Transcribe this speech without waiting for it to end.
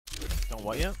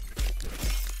what yet?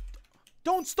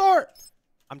 Don't start!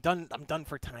 I'm done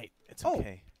for tonight. It's Oh.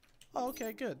 okay. Oh,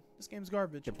 okay, good. This game's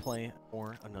garbage. You can play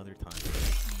more another time.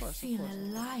 Of course, Feel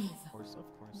alive. Of course, of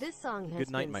course. This song has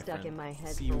Good night, been my stuck friend. in my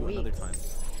head See for you weeks. another time.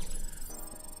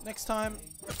 Next time,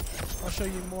 I'll show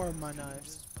you more of my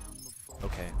knives.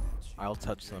 Okay. I'll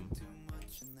touch them.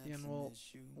 And we'll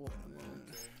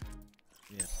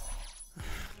Yeah.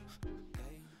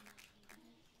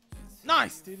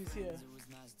 nice, dude. He's here.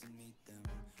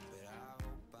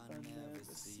 I'll never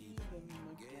see them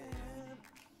again.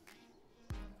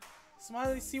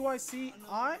 Smiley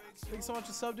CYCI. Thanks so much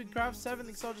for sub, dude. Craft 7.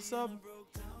 Thanks so much for sub.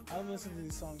 I don't listen to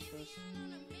these songs first.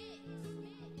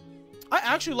 I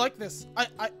actually like this.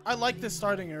 I like this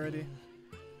starting already.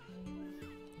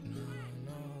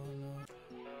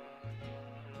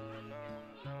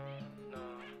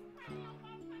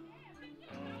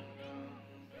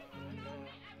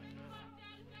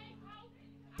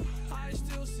 I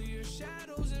still see your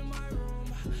shadows in my room.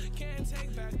 Can't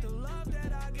take back the love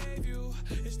that I gave you.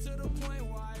 It's to the point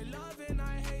where I love and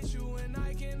I hate you, and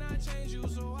I cannot change you.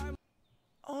 So I'm.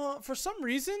 For some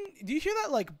reason, do you hear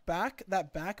that like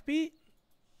backbeat?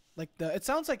 Like it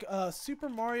sounds like Super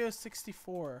Mario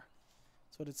 64.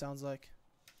 That's what it sounds like.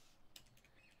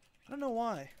 I don't know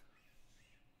why.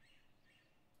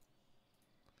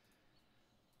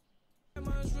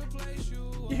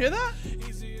 You hear that?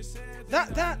 That.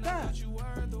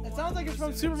 It sounds like it's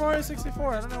from Super Mario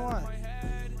 64. I don't know why.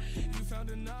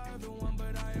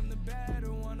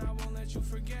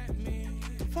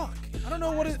 Fuck. I don't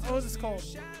know what it's called.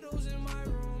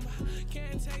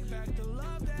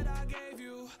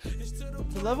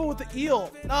 The level with the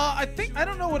eel. I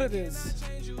don't know what it is.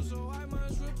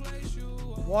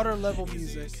 Water level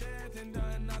music.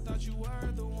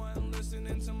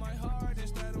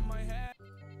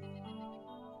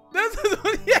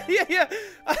 Yeah.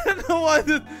 I don't know why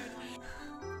the.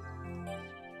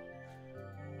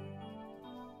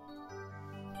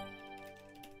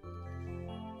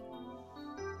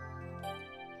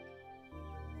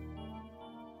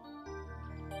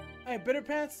 Hey, Bitter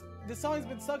Pants, this song's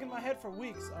been stuck in my head for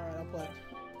weeks. Alright, I'll play it.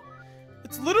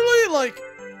 It's literally like,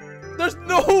 there's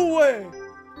no way.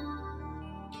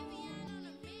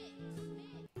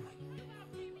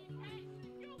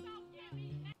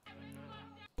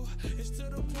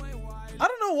 I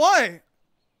don't know why.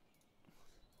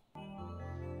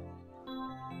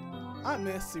 I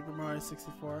miss Super Mario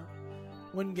 64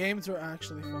 when games were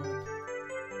actually fun.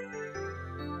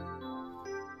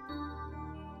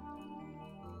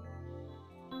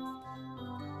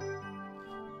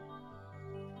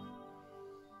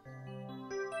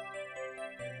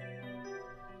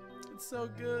 It's so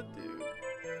good, dude.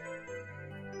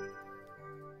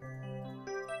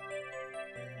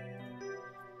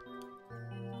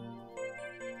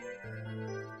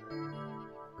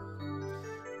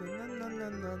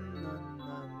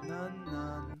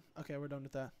 Okay, we're done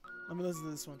with that. Let me listen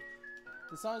to this one.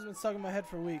 The song's been stuck in my head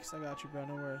for weeks. I got you, bro.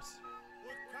 No worries.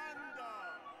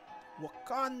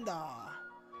 Wakanda.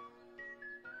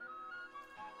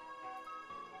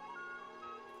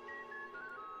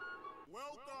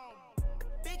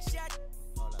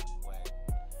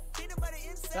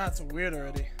 That's weird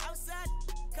already.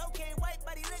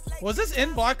 Was this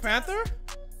in Black Panther?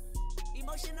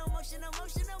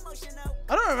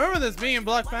 I don't remember this being in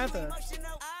Black Panther.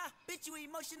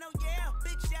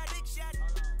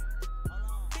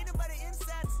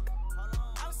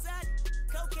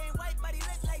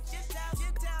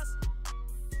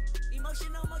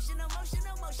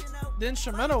 The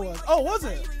instrumental was. Oh, was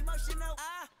it?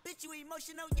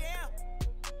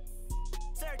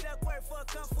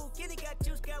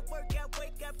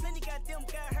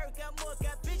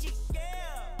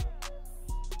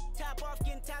 Top off,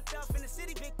 getting topped off in the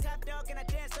city, big top dog, and I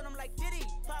dance on them like Diddy.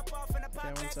 Pop off and I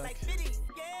pop back like Diddy.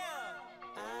 Yeah.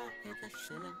 I hit the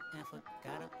ceiling and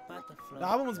forgot about the flow. The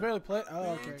album was barely played.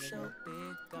 Oh, okay. So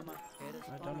big, got my head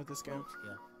I'm done with this game.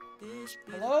 Yeah. This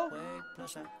Hello? way,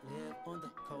 plus I live on the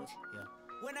coast. Yeah.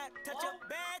 When I touch a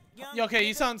bag, Yo, okay,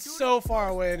 you sound so far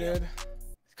away, dude.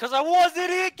 Cause I was,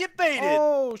 idiot. Get baited.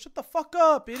 Oh, shut the fuck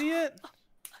up, idiot.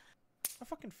 I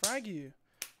fucking frag you.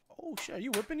 Oh shit, are you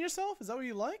whipping yourself? Is that what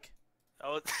you like?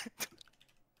 Oh,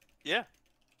 yeah.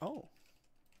 Oh,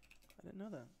 I didn't know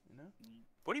that. You know?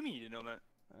 What do you mean you didn't know that?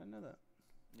 I didn't know that.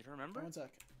 You don't remember? One sec.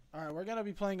 All right, we're gonna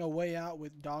be playing A Way Out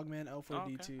with Dogman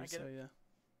L4D2. I get So it. yeah,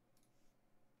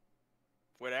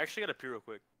 Wait, I actually gotta pee real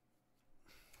quick.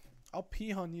 I'll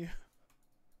pee on you.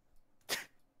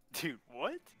 Dude,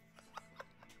 what?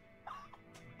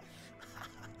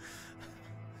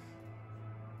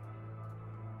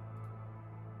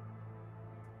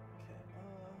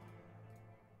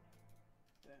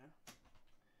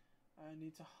 I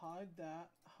need to hide that,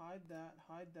 hide that,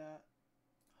 hide that,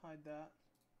 hide that.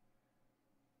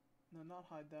 No, not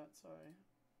hide that, sorry.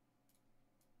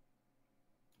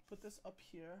 Put this up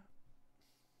here.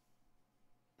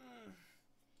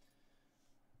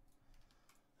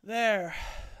 There.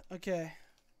 Okay.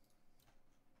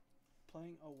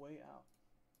 Playing A Way Out.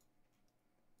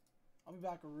 I'll be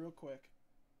back real quick.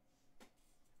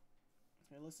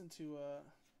 Okay, listen to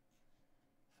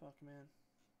fuck, man.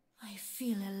 I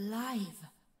feel alive.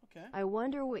 Okay. I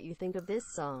wonder what you think of this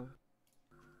song.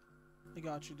 I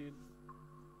got you, dude.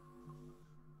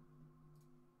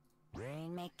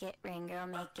 Rain, make it rain, girl,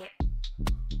 make it.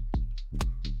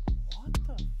 What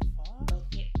the fuck?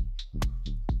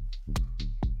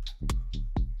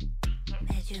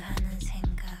 매주 하는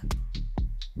생각.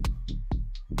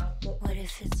 What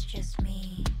if it's just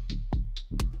me?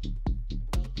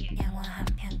 영화 한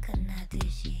편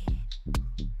끝나듯이.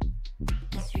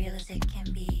 As real as it can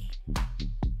be.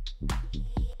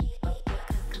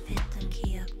 급급했던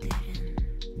기억들은.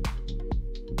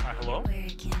 Hello? Where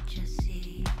you can't just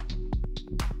see.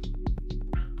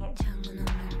 창문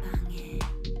없는 방에.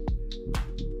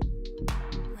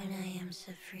 When I am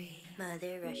so free.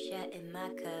 Mother Russia in my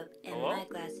cup. And Hello? my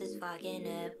glass is fogging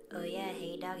up. Oh yeah,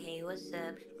 hey dog, hey what's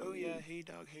up? Oh yeah, hey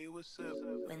dog, hey what's up?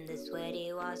 When the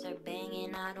sweaty walls are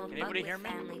banging, I don't Can fuck anybody with hear me?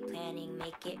 family planning.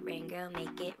 Make it rain, girl,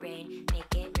 make it rain.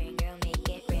 Make it rain, girl, make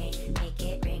it rain. Make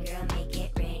it rain, girl, make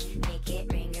it rain. Make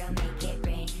it rain, girl, make it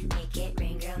rain. Make it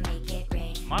rain, girl, make it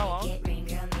rain. Am I alone? Make it rain,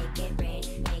 girl, make it rain.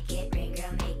 Make it rain,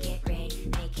 girl, make it rain.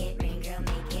 Make it rain, girl,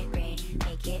 make it rain.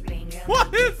 Make it rain, girl.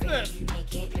 What is this?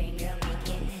 Make it rain, girl, make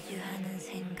it. 매주 하는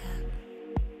생각.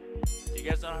 Do you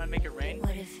guys know how to make it rain?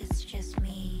 What if it's just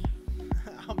me?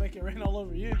 I'll make it rain all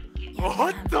over you.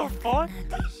 What the fuck?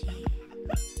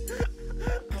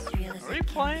 Are you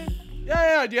playing?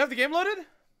 Yeah. Do you have the game loaded?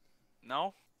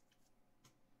 No.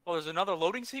 Oh, there's another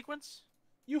loading sequence?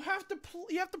 You have to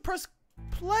press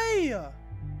play.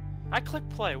 I clicked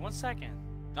play. 1 second.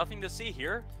 Nothing to see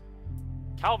here.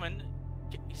 Calvin,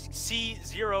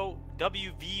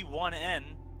 C0WV1N.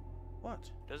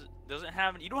 What? Doesn't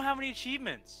have any. You don't have any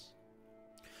achievements.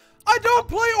 I don't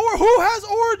play or who has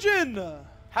Origin?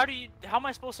 How am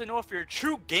I supposed to know if you're a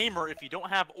true gamer if you don't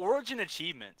have Origin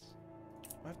achievements?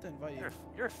 I have to invite you.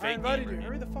 You're a I fake invited gamer. you.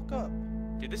 Hurry the fuck up.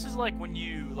 Dude, this is like when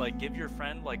you like give your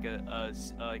friend like a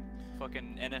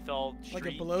fucking NFL Like a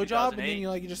Street blowjob, and 2008. then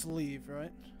you just leave,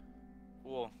 right?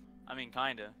 Well, I mean,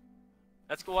 kinda.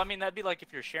 That's cool. I mean, that'd be like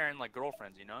if you're sharing like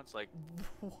girlfriends, you know? It's like,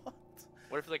 What?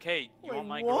 what if like, hey, you Wait, want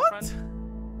my what? girlfriend?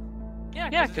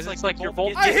 Yeah, because it's like you're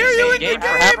both getting I hear the you same in the game for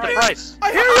game, half the dude. price.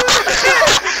 I hear you in the game!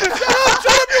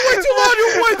 Shut up! You're way too loud!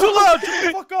 You're way too loud! Shut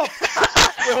the fuck up!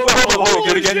 Hold on, Holy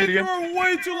do it again, shit, do it again. you're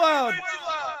way too loud!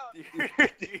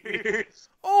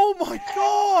 Oh my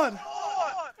god!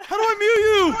 How do I mute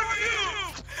you?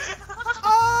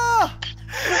 Ah!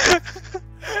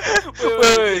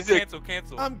 Wait,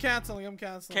 cancel. I'm canceling.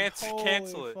 Cancel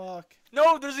Holy it. Fuck.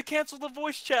 No, there's a cancel the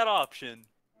voice chat option.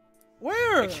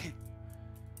 Where?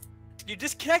 You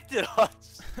disconnected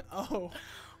us. Oh.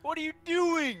 What are you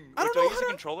doing? I don't Wait, do know use how a to-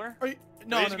 controller? Are you? Do I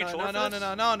No, use a controller for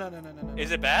this? No.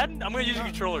 Is it bad? I'm gonna use a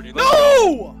controller, dude. Let's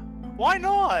go. No! Why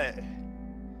not?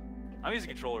 I'm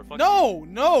using a controller. Fuck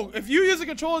No. If you use a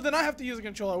controller, then I have to use a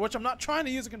controller, which I'm not trying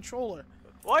to use a controller.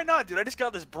 Why not, dude? I just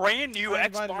got this brand new I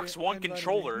invited Xbox you. One I invited you.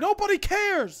 controller. Nobody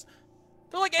cares.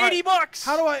 They're like All right, 80 bucks.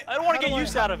 How do I? I don't want how to do get I-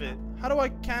 use out of it. How do I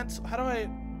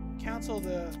cancel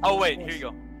the? Oh wait, voice? here you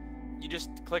go. You just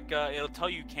click. It'll tell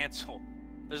you cancel.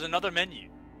 There's another menu.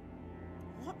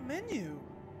 What menu?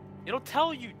 It'll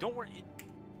tell you. Don't worry.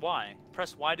 Y.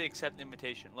 Press Y to accept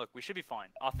invitation. Look, we should be fine.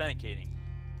 Authenticating.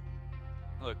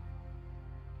 Look.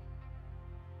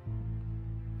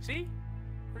 See?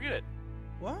 We're good.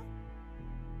 What?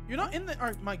 You're not in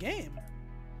my game.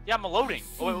 Yeah, I'm loading.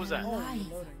 Oh wait, what was that? Oh, Live.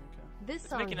 you're loading. Okay. This It's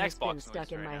song making has Xbox been noise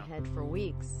stuck in right my now. head for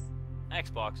weeks.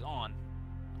 Xbox on.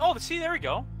 Oh, see, there we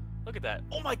go. Look at that.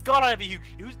 Oh my God, I have a huge.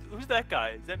 Who's that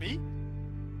guy? Is that me?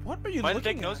 What are you Am I the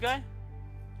looking big at? nose guy?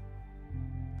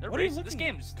 They're What are you racist. This looking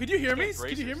at? game's. Could you hear me? this game's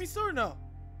Could you hear me, racist. still or no?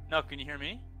 No, can you hear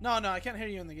me? No, I can't hear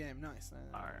you in the game. Nice.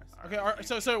 Alright, Okay, alright.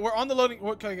 so we're on the loading.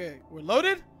 Okay, we're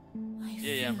loaded.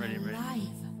 Yeah, I'm ready, I'm ready.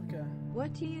 Okay.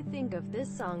 What do you think of this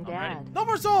song, I'm ready. Dad? No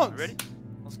more songs. You ready?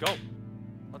 Let's go.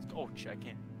 Let's go. Oh, check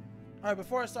in. All right,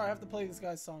 before I start, I have to play this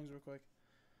guy's songs real quick.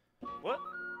 What?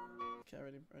 Okay,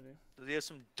 ready. Does he have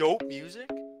some dope music?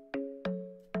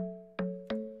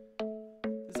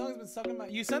 This song's been stuck in my.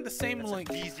 You sent the same That's link.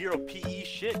 some D0PE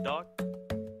shit, dog.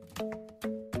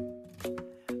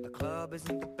 The club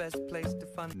isn't the best place to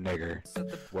find. Nigger. Well. So the Well. Club isn't the best place to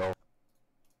find. So the Well. best place to find. So the Well. club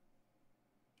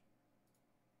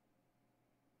isn't the best place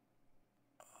to find. So the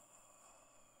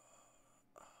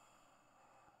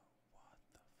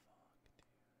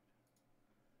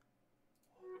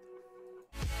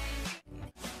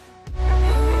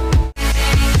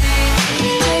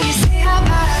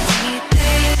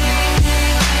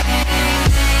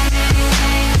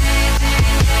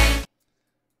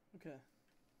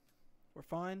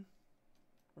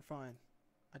fine.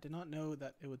 I did not know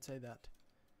that it would say that.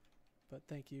 But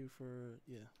thank you for,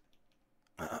 yeah.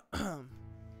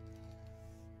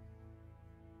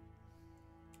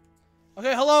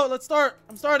 Okay, hello, let's start.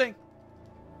 I'm starting.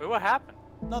 Wait, what happened?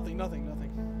 Nothing. I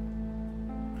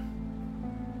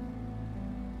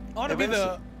want to Hey, be the...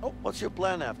 Vincent, Oh, what's your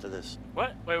plan after this?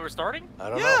 What? Wait, we're starting? I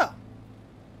don't know. yeah.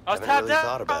 I was haven't tapped really out.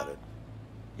 thought about it.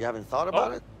 You haven't thought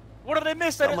about it? What did I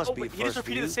miss? That I must didn't, be wait, he just first for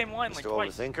repeated you, the same line like Mr.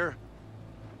 twice. Overthinker.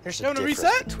 There's You a want to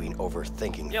difference reset? between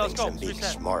overthinking Yeah, let's things go. and being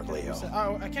Reset. smart, Leo.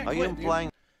 Oh, I can't Are you quit, dude. implying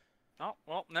Oh,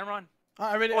 well, never mind.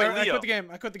 I already, Wait, I Leo. quit the game.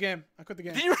 I quit the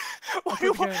game. Did you?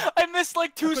 quit the game. I missed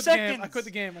like 2 seconds. I quit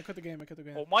the game.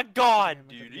 Oh my god, I quit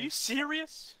the dude. Are game. you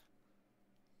serious?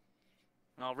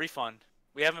 No, refund.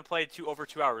 We haven't played over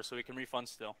 2 hours, so we can refund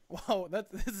still. Whoa,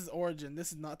 this is Origin.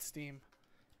 This is not Steam.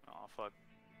 Oh, fuck.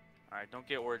 Alright, don't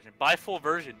get Origin. Buy full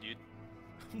version, dude.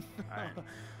 Alright.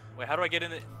 Wait, how do I get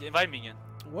in the... Invite me again.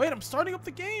 Wait, I'm starting up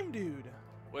the game, dude.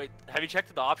 Wait, have you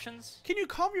checked the options? Can you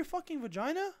calm your fucking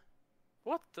vagina?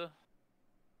 What the...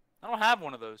 I don't have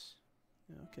one of those.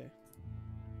 Yeah, okay.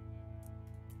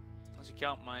 Unless you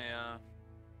count my,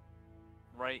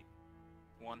 right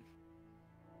one.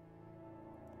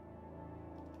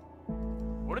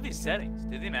 What are these settings?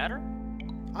 Do they matter?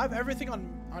 I have everything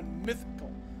on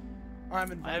mythical. Alright,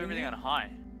 I'm inviting I have everything you. on high.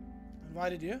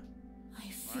 Invited you. I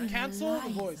feel Cancel the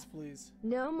alive. voice, please.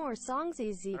 No more songs,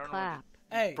 easy I don't know clap.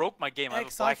 Hey, Broke my game. I have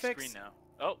a black screen now.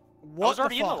 Oh, what I was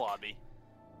already the in fuck? the lobby.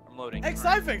 I'm loading.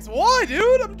 Xifix, why,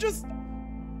 dude? I'm just...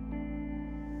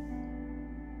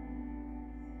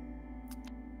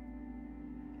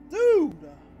 Dude!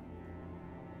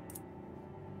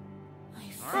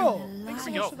 I Bro, feel thanks so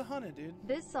alive. much go. for the 100, dude.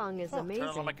 This song is Fuck, turn Turn on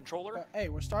amazing. my controller. Hey,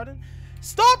 we're starting.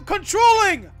 Stop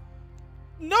controlling!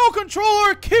 No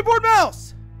controller, keyboard,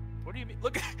 mouse! What do you mean?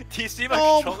 Look, do you see my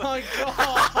Oh controller? my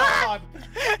god!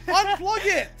 Unplug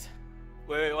it!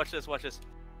 Wait, watch this, watch this.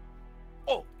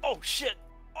 Oh, shit!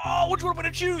 Oh, which one am I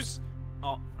gonna choose?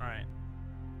 Oh, alright.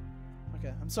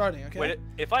 Okay, I'm starting, okay? Wait,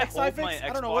 if I hold Xifix, my I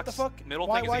don't know what the Xbox fuck- middle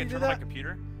why- thing, why is it you do gonna turn on my that?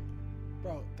 computer?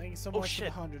 Bro, thank you so Oh, much for the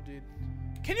shit. 100, dude.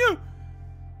 Can you?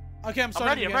 Okay, I'm I'm starting.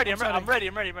 ready, again. I'm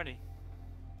ready.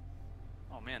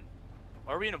 Oh man,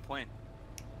 why are we in a plane?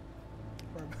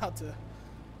 We're about to.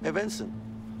 Hey, Vincent,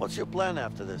 what's your plan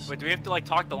after this? Wait, do we have to like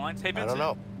talk the lines? Hey I Vincent,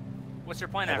 don't know. what's your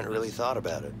plan I haven't after really this? thought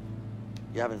about it.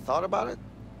 You haven't thought about it?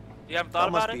 You haven't thought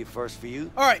That must about be it? first for you,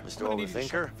 Alright, Mr. I'm gonna need you to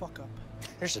shut Overthinker. the fuck up.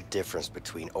 There's a difference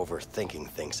between overthinking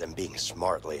things and being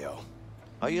smart, Leo.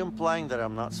 Are you implying that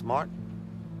I'm not smart?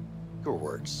 Your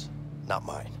words, not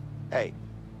mine. Hey,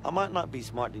 I might not be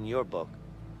smart in your book,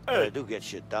 but I do get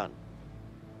shit done.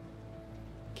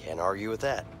 Can't argue with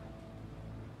that.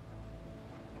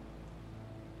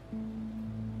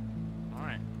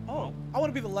 Alright. Oh, I want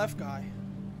to be the left guy.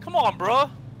 Come on, bro.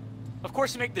 Of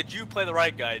course you make the Jew play the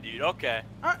right guy, dude. Okay.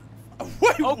 Alright.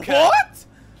 Wait, Okay. what?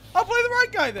 I'll play the right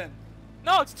guy then.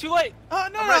 No, it's too late. No,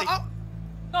 I'm ready.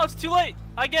 No, it's too late.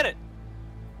 I get it.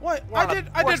 What? We're on a-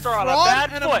 I we're did starting on a fraud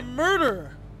bad and foot. a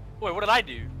murder. Wait, what did I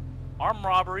do? Armed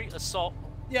robbery, assault.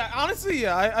 Yeah, honestly,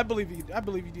 yeah, I believe you. I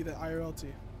believe you do that IRL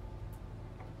too.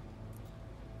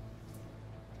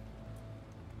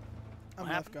 I'm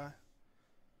What left happened? guy.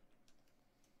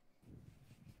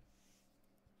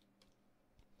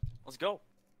 Let's go.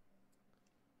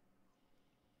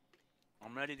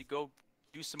 I'm ready to go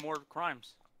do some more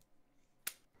crimes.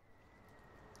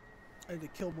 I need to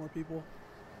kill more people.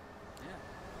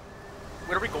 Yeah.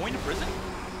 Wait, are we going to prison?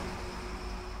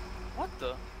 What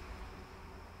the?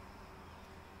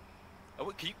 Oh,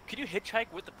 wait, could you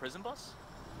hitchhike with the prison bus?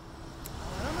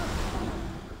 I don't know.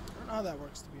 I don't know how that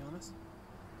works, to be honest.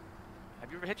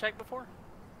 Have you ever hitchhiked before?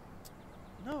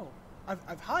 No,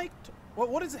 I've hiked.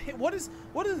 What is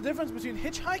the difference between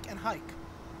hitchhike and hike?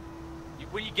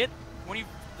 When you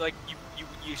like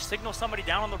you signal somebody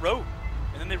down on the road,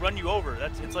 and then they run you over.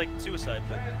 It's like suicide.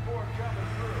 But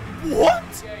What?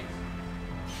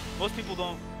 most people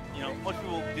don't. You know, most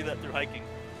people do that through hiking.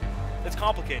 It's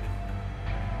complicated.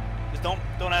 Just don't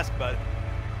ask about it.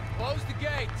 Close the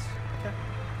gates. Okay.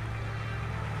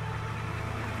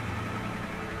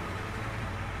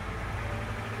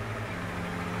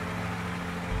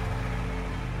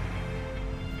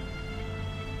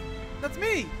 That's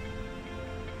me.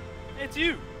 It's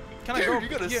you. Can Dude, I grow? you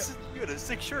got a yeah. you got a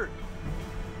sick shirt.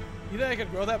 You think I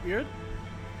could grow that beard?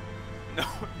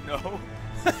 No.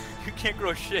 You can't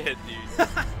grow shit, dude.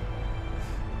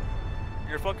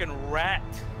 You're a fucking rat.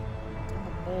 I'm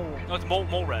a mole. No, it's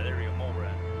mole rat. There we go, mole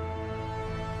rat.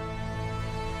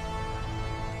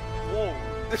 Whoa,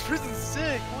 this prison's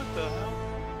sick. What the hell?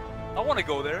 I want to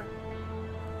go there.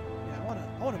 Yeah,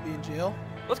 I wanna be in jail.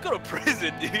 Let's go to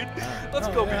prison, dude. Let's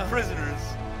Oh, go yeah. be prisoners.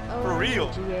 For real.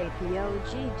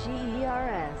 OMGAPOGGERS.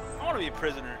 I want to be a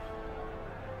prisoner.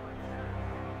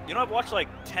 You know, I've watched like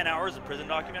 10 hours of prison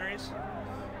documentaries.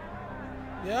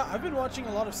 Yeah, I've been watching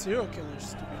a lot of serial killers,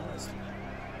 to be honest.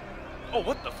 Oh,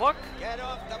 what the fuck? Get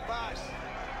off the bus.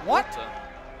 What?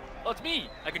 Oh, it's me.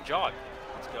 I can jog.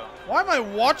 Let's go. Why am I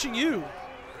watching you?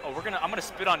 Oh, I'm gonna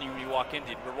spit on you when you walk in,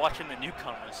 dude. We're watching the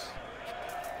newcomers.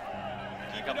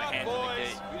 I got my hands in the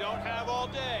gate. We don't have all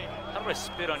day. How do I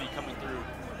spit on you coming through?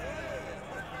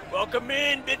 Welcome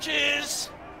in, bitches.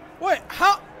 Wait,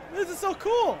 how? This is so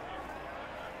cool.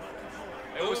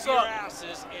 Hey, what's Move your up?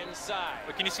 asses inside.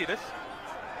 Wait, can you see this?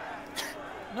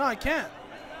 No, I can't.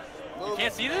 You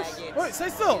can't see this? Wait, stay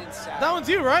still. That one's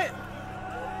you, right?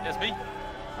 That's me.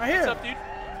 Right here. What's up, dude?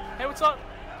 Hey, what's up?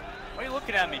 Why are you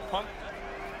looking at me, punk?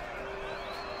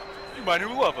 You my new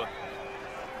lover.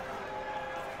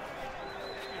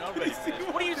 You know, I'm ready for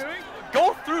this. What are you doing?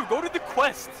 Go through. Go to the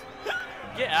quest.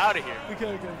 Get out of here.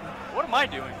 Okay. What am I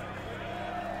doing?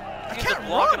 I can't are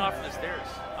blocking run. off the stairs.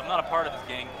 I'm not a part of this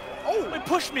gang. Oh. Wait,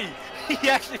 push me. He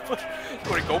actually pushed. You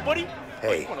want to go, buddy?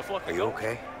 Hey, wanna fucking are you go?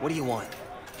 okay? What do you want?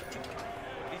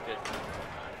 He's good.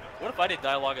 What if I did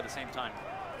dialogue at the same time?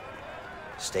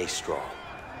 Stay strong.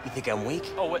 You think I'm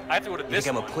weak? Oh, wait, I have to go to You this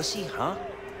think I'm one. a pussy, huh?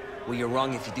 Well, you're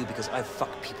wrong if you do, because I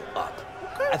fuck people up.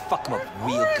 I fuck them up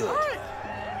real good.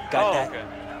 Got Oh, that? okay.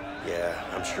 Yeah,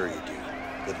 I'm sure you do.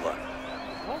 Good luck.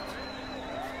 What?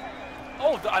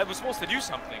 Oh, I was supposed to do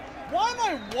something. Why am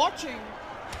I watching?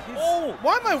 Oh.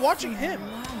 Why am I watching him?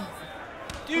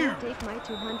 Dude. Take my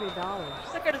 $200.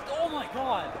 That guy just, oh my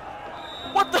god.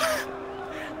 What the?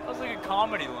 That was like a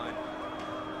comedy line.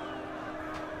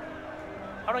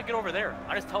 How do I get over there?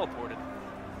 I just teleported.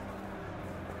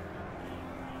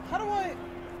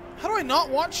 How do I not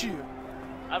watch you?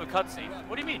 I have a cutscene.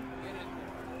 What do you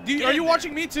mean? Are you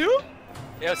watching me too?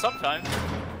 Yeah, sometimes.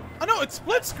 I know it's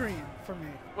split screen for me.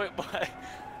 Wait, but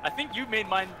I think you made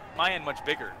my end much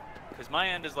bigger. Because my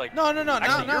end is like... No.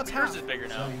 Actually, now it's yours half. is bigger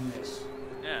now.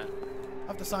 Yeah. I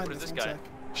have to sign What is this. this one guy?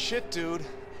 sec. Shit, dude.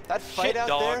 That fight Shit, out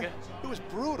dog. there, it was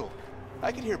brutal.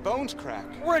 I could hear bones crack.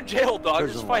 We're in jail, dog.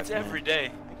 There's There's a fights life, man. every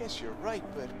day. I guess you're right,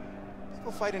 but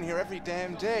people fight in here every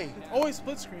damn day. Always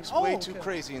split screen. It's Oh, way too okay.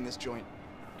 crazy in this joint.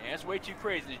 Yeah, it's way too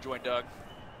crazy, joint dog.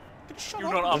 Shut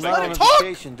You're up. not Just on let We're him not talk. on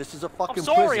vacation. This is a fucking I'm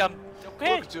sorry, prison. I'm...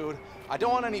 Okay. Look, dude, I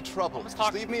don't want any trouble. I'm just Just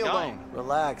talking leave me to the guy. alone.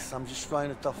 Relax. I'm just trying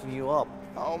to toughen you up.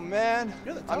 Oh, man.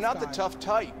 You're the I'm tough not the guy. tough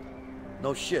type.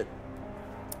 No shit.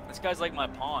 This guy's like my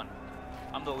pawn.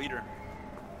 I'm the leader.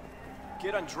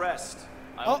 Get undressed.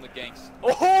 I Oh. own the gangs.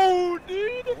 Oh,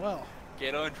 dude! Well,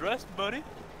 Get undressed, buddy.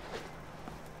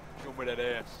 Show me that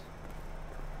ass.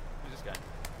 Who's this guy?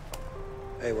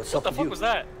 Hey, what's What up the with fuck you? was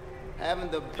that?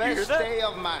 Having the you hear best that? day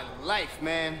of my life,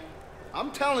 man.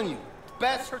 I'm telling you,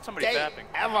 best heard somebody day clapping.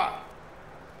 ever.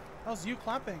 that was you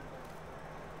clapping.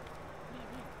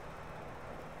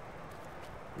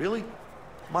 Really?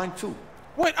 Mine too.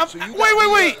 Wait, So you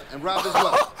wait. And rob as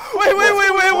well. Wait.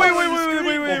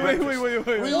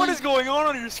 What is going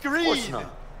on your screen? Of course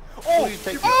not. Oh, Who do you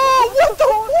think Oh, what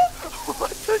the fuck? what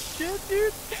the shit,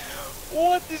 dude?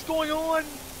 What is going on?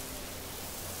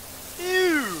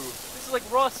 Ew. This is like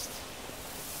Rust.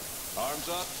 Arms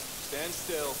up. Stand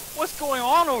still. What's going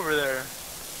on over there?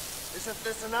 Isn't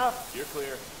this enough? You're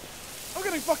clear. I'm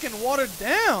getting fucking watered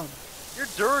down. You're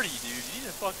dirty, dude. You need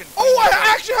to fucking... Oh,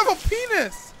 I actually have a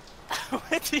penis.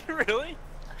 Do you really?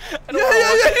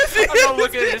 Yeah, you see I'm not it?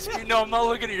 looking at your screen. No, I'm not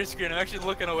looking at your screen. I'm actually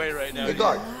looking away right now. Hey, dude.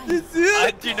 guard. You see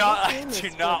it? I do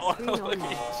not want to look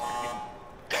at your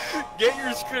screen. Get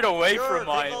your screen away from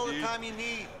mine, dude. you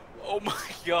need. Oh my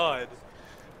god.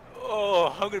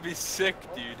 Oh, I'm gonna be sick,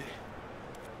 dude.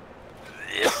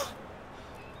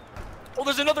 Oh,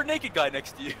 there's another naked guy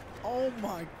next to you. Oh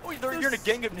my. Oh, you're in a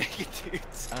gang of naked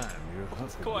dudes.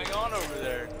 What's going on over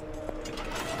there?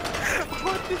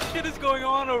 What the shit is going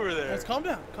on over there? Guys, calm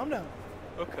down.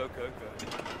 Okay.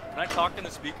 Can I talk in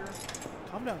the speaker?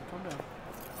 Calm down. I'm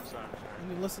sorry. You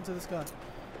need to listen to this guy.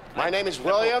 My name is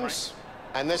Williams,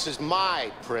 and this is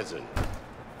my prison.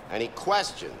 Any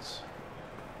questions?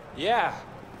 Yeah.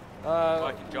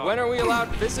 I can jog. When are we allowed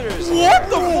visitors? What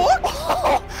the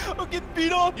fuck? I'm getting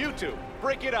beat up. You two,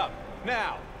 break it up.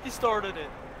 Now. He started it.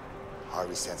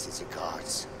 Harvey senses your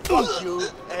cards. Fuck you.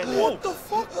 And What the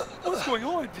fuck? What's going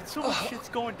on? Dude, so much shit's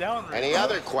going down right Any now.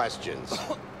 other questions?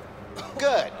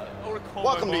 Good. I wanna call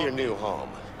Welcome my to your mom. new home.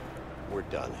 We're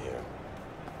done here.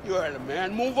 You heard him,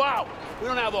 man. Move out. We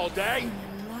don't have all day.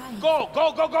 Go.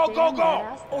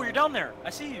 Oh, you're down there. I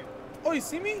see you. Oh, you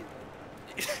see me?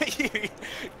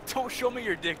 Don't show me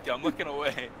your dick, dude. I'm looking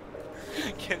away.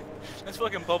 That's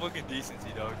fucking public indecency,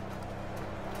 dog.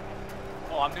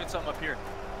 Oh, I'm doing something up here.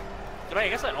 Dude, I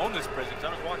guess I own this prison because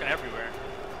I'm just walking everywhere.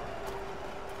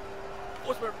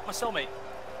 What's my cellmate?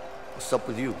 What's up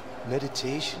with you?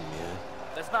 Meditation, man.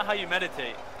 That's not how you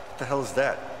meditate. What the hell is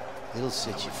that? It'll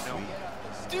set you free.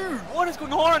 Dude, what is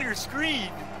going on your screen?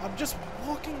 I'm just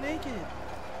walking naked.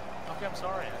 Okay, I'm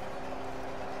sorry.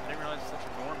 I didn't realize it's such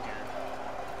a norm here.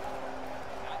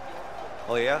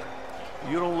 Oh yeah?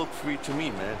 You don't look free to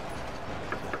me, man.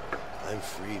 I'm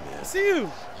free, man. See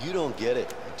you. You don't get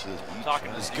it until you Talking try.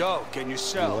 to Let's go. Get in your You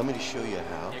cell. want me to show you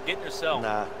how? You're getting yourself.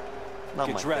 Nah, not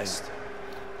Get my dressed. thing.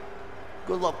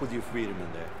 Good luck with your freedom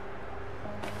in there.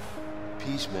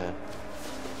 Peace, man.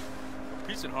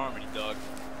 Peace and harmony, dog.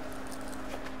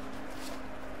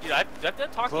 Dude, I have to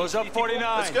talk Close to up these people.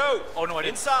 49. Let's go. Oh, no, I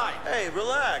didn't. Inside. Hey,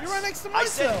 relax. You're right next to my I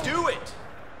said cell. do it.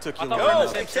 Took I you thought we were in long.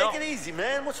 the same Take cell. it easy,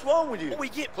 man. What's wrong with you? Oh, we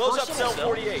get Close up personal cell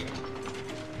 48.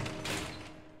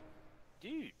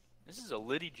 Dude, this is a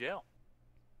litty jail.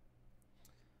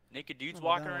 Naked dudes Oh,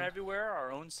 walking that around one. everywhere,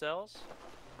 our own cells.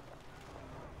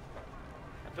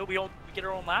 I feel we get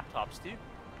our own laptops, too.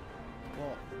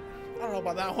 Well, I don't know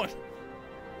about that one.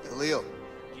 Hey, Leo,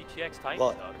 GTX Titans,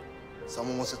 What? dog.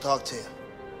 someone wants to talk to you.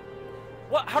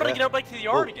 What? How did I Yeah. get out back to the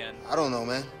yard Who? again? I don't know,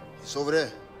 man. It's over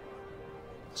there.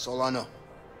 That's all I know.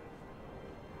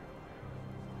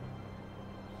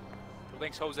 Well,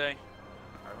 thanks, Jose. Alright,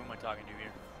 who am I talking to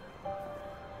here?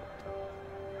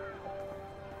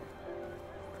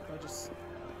 I just.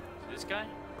 This guy?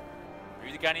 Are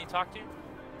you the guy I need to talk to?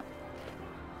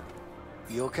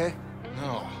 You okay?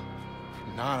 No,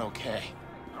 not okay.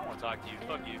 I don't want to talk to you.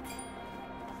 Fuck you.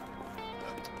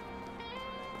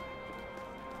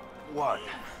 What?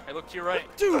 Hey, look to your right.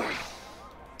 Dude! What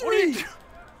are you 3! doing?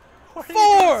 What are you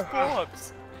 4! doing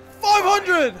pull-ups?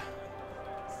 500!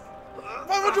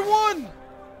 501!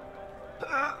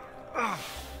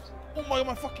 Oh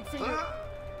my fucking finger.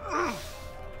 Oh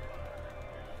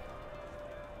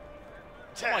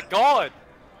my god!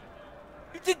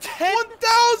 You did 10?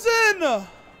 1,000!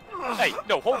 Hey,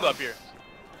 no, hold up here.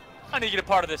 I need to get a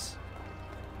part of this.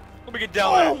 Let me get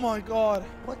down Oh there. my god.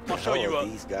 What the I'll show hell you are up.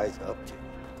 these guys up to?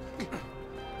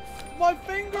 My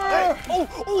finger!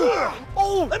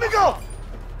 Oh! Let me go!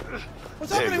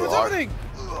 What's There happening? you What's are. happening?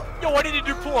 Yo, I need to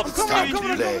do pull-ups. I'm coming, I'm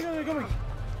coming.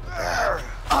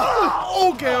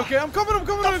 Okay, I'm coming. What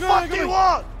the fuck do you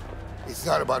want? It's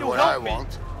not about Yo, what help I me.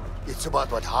 want. It's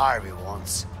about what Harvey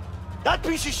wants. That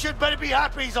piece of shit better be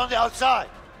happy he's on the outside.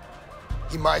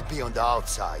 He might be on the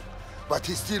outside, but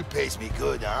he still pays me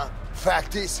good, huh?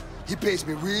 Fact is, he pays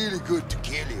me really good to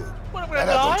kill you. What, I'm And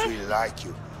gonna I die? don't really like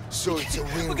you. So it's a Look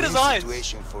at win-win his eyes.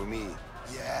 situation for me.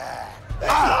 Yeah.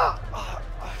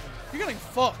 You're getting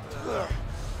fucked.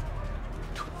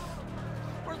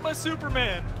 Where's my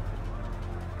Superman?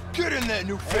 Get in there,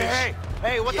 new fish.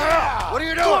 Hey, what the Yeah. hell? What are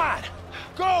you doing? Come on.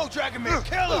 Go, Dragon Man,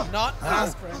 kill him. Not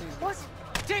ask for any. What?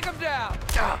 Take him down!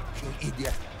 You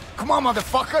idiot. Come on,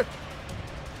 motherfucker.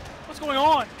 What's going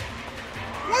on?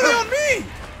 Why are they on me?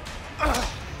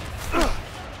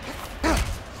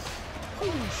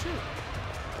 Holy shit.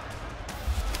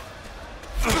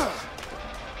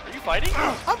 Are you fighting?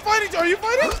 I'm fighting. Are you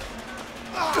fighting?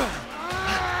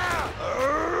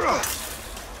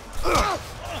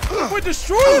 Wait,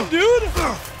 destroy him, dude.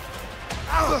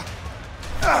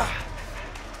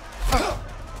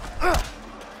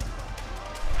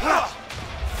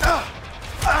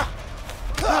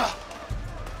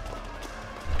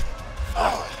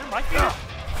 Your mic muted?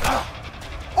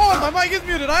 Oh, my mic is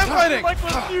muted. I am fighting. Your mic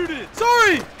was muted.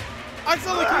 Sorry. I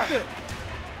accidentally clicked it.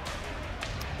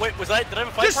 Wait, did I have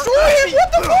a fight Destroy partner? him.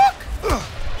 What the fuck?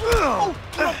 Oh,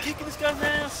 I'm kicking this guy's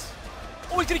ass.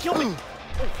 Oh, he's gonna kill me.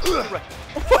 Oh, right.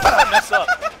 I mess up.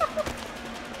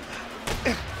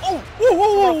 Oh, Whoa, whoa,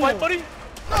 whoa, wanna whoa. fight, buddy?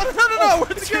 No.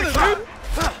 We're together, dude.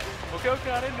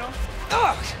 Okay, I didn't know.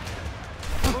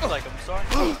 Looks like I'm sorry.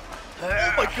 Oh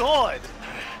my god.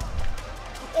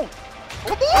 Oh,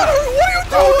 Come on.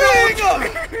 What are you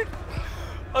doing?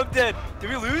 I'm dead. Did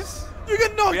we lose? You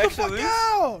get knocked We the actually fuck lose?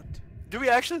 out. Did we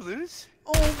actually lose?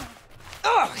 Oh.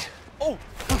 Oh,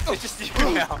 it's just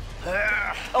you now.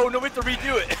 Oh no, we have to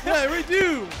redo it. Yeah, we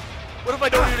do. What if I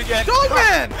don't do it again?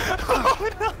 Dogman. Oh,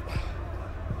 no.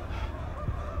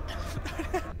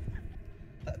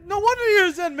 No wonder you're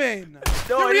a Zen main.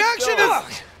 No, Your I didn't reaction know.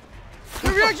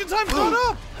 Your reaction time's not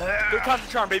up. Third time's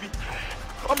the charm, baby.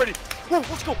 I'm ready. Whoa,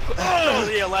 let's go. Oh,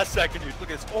 yeah, last second, dude.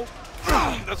 Look at this. Oh,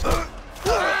 let's go.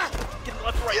 Get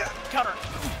left to right. Counter.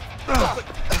 Left foot.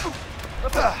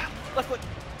 Left foot.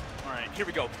 All right, here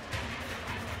we go.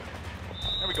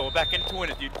 There we go. We're back into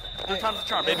it, dude. Third time's the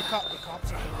charm, baby. The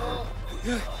cops are here.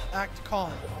 Act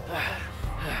calm.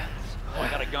 Oh, I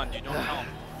got a gun, dude. Don't tell him.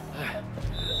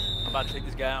 I'm about to take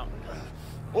this guy out.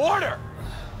 Order!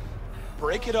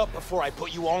 Break it up before I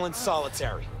put you all in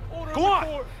solitary. Order Go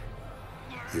on!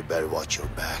 You better watch your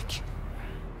back.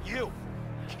 You,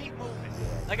 keep moving.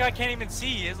 That guy can't even see.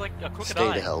 He has like a crooked Stay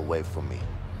eye. the hell away from me,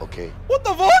 okay? What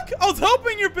the fuck? I was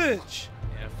helping your bitch.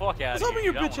 Yeah, fuck out I was of helping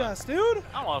here. your bitch ass, dude.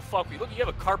 I don't want to fuck with you. Look, you have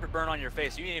a carpet burn on your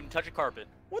face. You didn't even touch a carpet.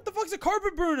 What the fuck's a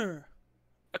carpet burner?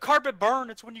 A carpet burn.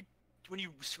 It's when you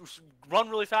run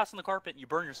really fast on the carpet and you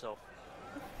burn yourself.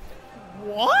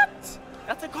 What?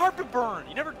 That's a carpet burn.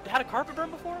 You never had a carpet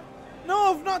burn before?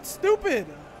 No, I'm not stupid.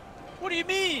 What do you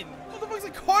mean? What the fuck's a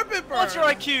carpet burn? What's your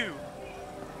IQ?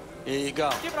 Here you go.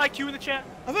 Do you have an IQ in the chat?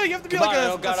 I feel like you have to be Come like on, I a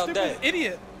don't got all stupid day.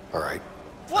 idiot. All right.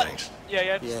 What? Thanks. Yeah,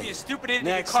 you have to Yeah. be a stupid idiot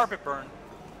Next. to get carpet burn.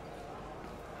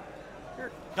 You're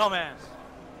a dumbass.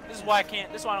 This is why I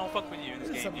can't. This is why I don't fuck with you in this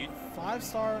This is game, a dude.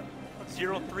 5-star.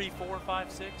 0, 3, 4,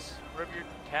 5, 6, whatever your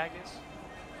tag is.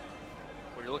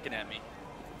 Or you're looking at me.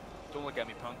 Don't look at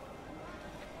me, punk.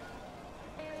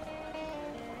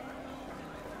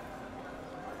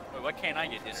 Wait, why can't I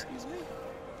get dinner? Excuse me?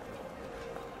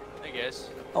 I guess.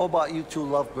 How about you two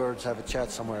lovebirds have a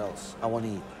chat somewhere else? I want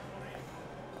to eat.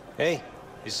 Hey,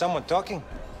 is someone talking?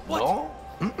 What? No?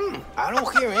 I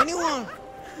don't hear anyone.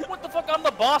 What the fuck? I'm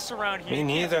the boss around here. Me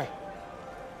neither.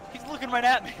 He's looking right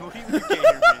at me. What do you mean you can't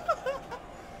hear me?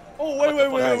 Oh,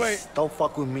 wait. Guys, don't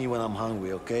fuck with me when I'm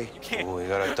hungry, okay? You can't. Oh, we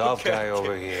got a tough guy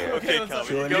over here. Okay, Let's Calvin.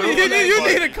 Sure. Go. You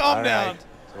need to calm All down. right.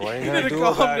 So what are you You gonna need to do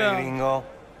calm about down. it, Ringo?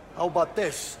 How about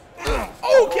this?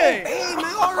 Okay. Hey, man,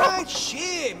 all right,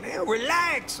 shit, man,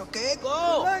 relax, okay?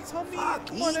 Go. Relax, homie. Fuck,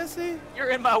 Come on, eat. Essie. You're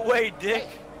in my way, dick.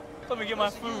 Let me get my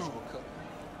food.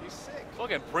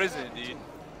 Fucking prison, dude.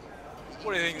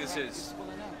 What do you think this is?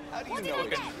 How do you know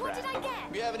Fucking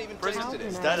We haven't even Prison? tasted it.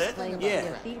 Is that it? Yeah.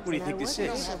 What do you think this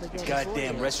is? A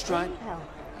goddamn restaurant?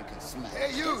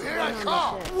 Hey, you, here I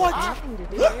come. What?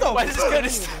 What the Why is this guy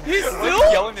just... He's Why is still?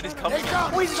 he yelling that he's coming? They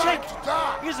got Oh, he's a time shake. to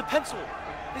die. Here's a pencil.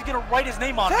 He's gonna write his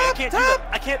name on me. I Tap, can't do tap. that.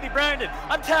 I can't be branded.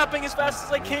 I'm tapping as fast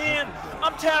as I can.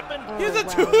 I'm tapping. He's a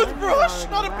toothbrush,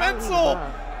 not a pencil.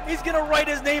 He's gonna write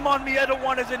his name on me. I don't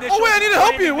want his initials. Oh, wait, I need to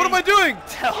help you. What am I doing?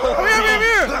 Tell Come me.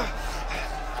 here.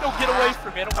 Don't get away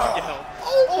from me. I don't want your help.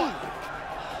 Oh,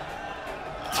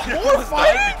 More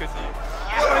fighting? Because of you.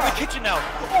 We're in the kitchen now.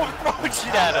 Oh, I'm throwing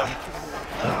shit at him.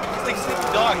 It's like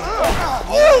sleeping dogs.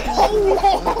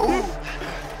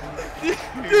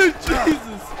 Dude,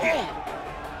 Jesus.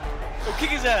 Go kick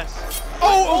his ass.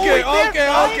 Oh, okay, he okay,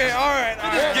 knives? okay, all right.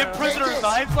 You just give prisoners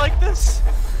knives like this?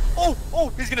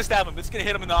 Oh, he's gonna stab him. It's gonna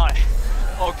hit him in the eye.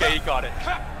 Okay, he got it.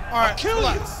 All right,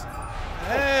 relax.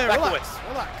 Hey, Back relax,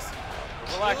 relax.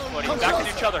 Relax, buddy. Back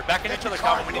in each other. Back in each other,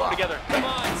 Calvin. We need to be together. Come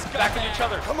on, back in each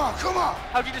other. Come on.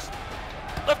 How'd you just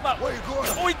left my? Where you going?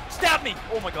 Oh, he stabbed me.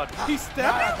 Oh my God. He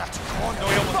stabbed me? No,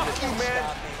 he almost did. You,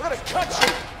 man. We're gonna cut you.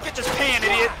 Get this pan,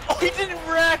 idiot. Oh, he didn't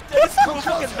react. It's a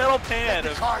fucking metal pan.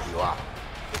 Car you up.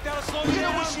 Get down slow. You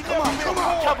know what she Come on.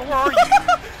 Calvin, where are you?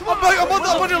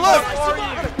 I'm on your left. Where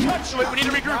are you? Wait, we need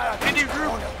to regroup. We need to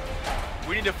regroup.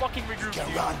 We need to fucking regroup, You can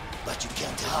dude. run, but you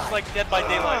can't It's hide. like Dead by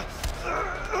Daylight.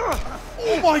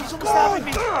 Oh my He's almost God. stabbing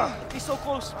me. He's so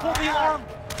close. Pull the alarm.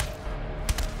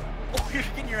 Oh, you're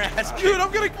getting your ass kicked. Dude,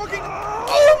 I'm gonna fucking.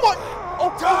 Oh my.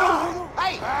 Oh,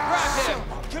 Hey, grab him.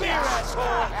 come here,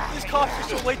 asshole. These cops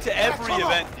are so late to every Come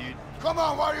on. event, dude. Come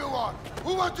on, what do you want?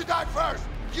 Who wants to die first?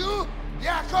 You?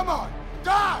 Yeah, come on.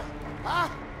 Die. Huh?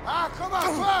 Come on,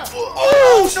 first.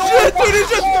 Oh shit, dude, he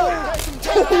just.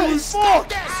 Holy fuck.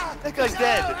 That guy's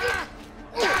dead.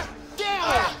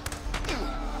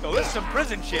 Yo, this is some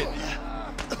prison shit,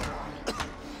 dude.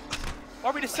 Why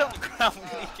are we just sitting on the ground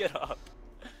when we get up?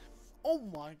 Oh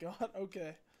my God.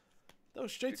 Okay. That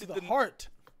was straight to the didn't- heart.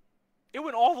 It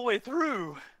went all the way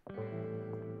through.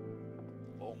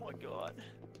 Oh my God.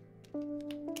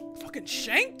 Fucking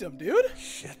shanked him, dude.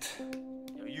 Shit.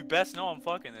 Yo, you best know I'm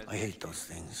fucking this. I hate those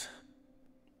things.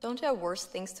 Don't you have worse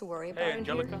things to worry about Hey, in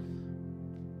here? Angelica.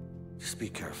 Just be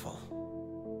careful.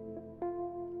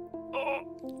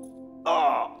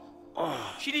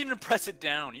 She didn't even press it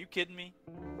down. Are you kidding me?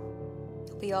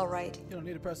 You'll be all right. You don't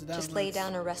need to press it down. Just lay It's-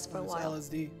 down and rest for a it's while.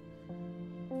 LSD.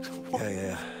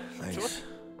 Yeah. Thanks.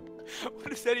 What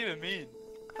does that even mean?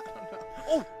 I don't know.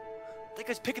 Oh! That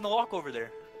guy's picking the lock over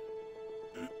there.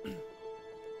 He's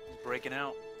breaking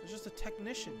out. It's just a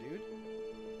technician, dude.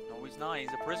 No, he's not. He's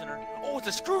a prisoner. Oh, it's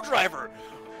a screwdriver!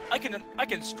 I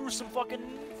can screw some fucking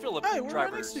Philip Hey, we're right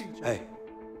drivers. next to each other.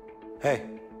 Hey.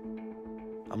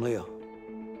 I'm Leo.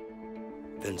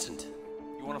 Vincent.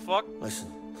 You wanna fuck?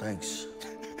 Listen, thanks.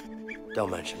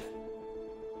 Don't mention it.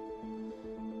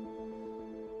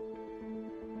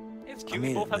 cute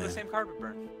we both have the same carpet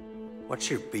burn. What's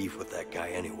your beef with that guy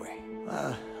anyway?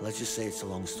 Let's just say it's a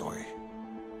long story.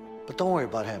 But don't worry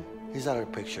about him. He's out of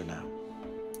the picture now.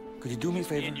 Could you do me a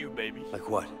favor? Me and you, baby. Like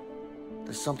what?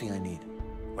 There's something I need.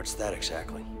 What's that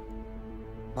exactly?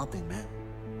 Nothing, man.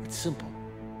 It's simple.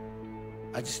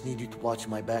 I just need you to watch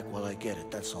my back while I get it,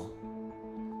 that's all.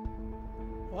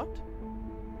 What?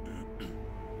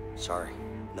 Sorry,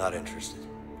 not interested.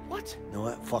 What? You know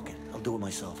what? Fuck it. I'll do it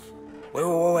myself.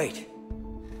 Wait.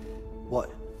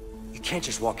 What? You can't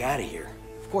just walk out of here.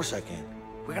 Of course I can.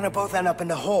 We're gonna both end up in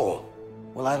the hole.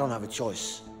 Well, I don't have a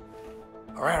choice.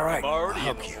 All right. I'll already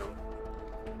help you.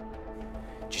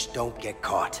 Just don't get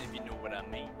caught. If you know what I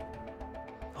mean.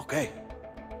 Okay.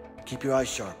 Keep your eyes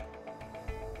sharp.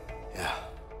 Yeah.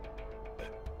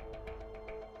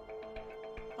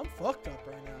 I'm fucked up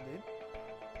right now, dude.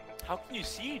 How can you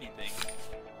see anything?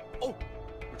 Oh,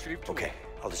 retrieve tool. Okay,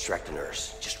 I'll distract the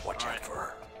nurse. Just watch out for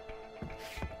her.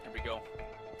 Here we go.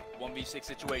 1v6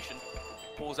 situation.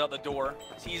 Pulls out the door.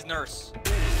 Sees nurse.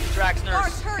 Distracts nurse.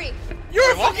 Lars, hurry!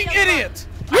 You're a fucking idiot!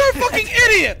 You're a fucking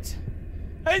idiot!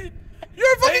 Hey,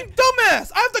 you're a fucking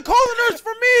dumbass! I have to call the nurse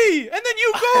for me, and then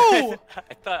you go.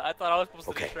 I thought I was supposed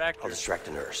to distract her. I'll distract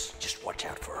the nurse. Just watch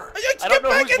out for her. I don't know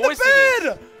back whose in the voice it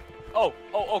bed. Oh,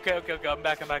 okay. I'm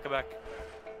back. All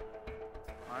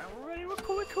right, we're ready. We're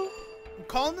cool. I'm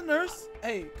calling the nurse.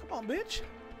 Hey, come on, bitch.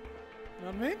 You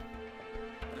know what I mean?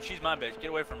 She's my bitch. Get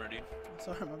away from her, dude.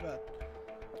 Sorry, my bad.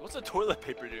 What's the toilet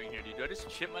paper doing here, dude? Do I just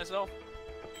shit myself?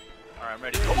 All right, I'm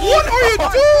ready. What are you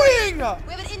doing?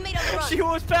 We have an inmate on the run. She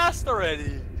was past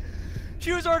already.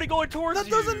 She was already going towards you. That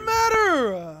doesn't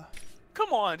matter.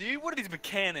 Come on, dude. What are these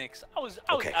mechanics? I was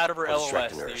Okay, out of her I'll LOS,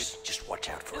 distract the dude. nurse. Just watch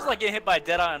out for This her. is like getting hit by a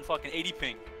dead eye on fucking 80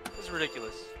 ping. This is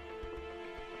ridiculous.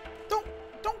 Don't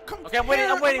compare. Okay, I'm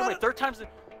waiting. Wait, third time's the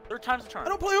charm. I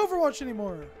don't play Overwatch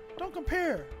anymore. Don't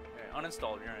compare. Okay,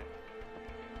 uninstalled. You're right.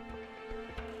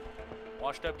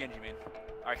 Washed up Genji, man.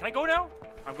 All right, can I go now?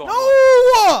 I'm going.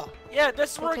 No! Yeah,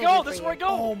 this is where I go. This is where I go.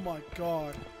 Oh my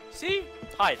god. See?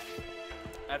 Hide.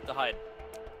 I have to hide.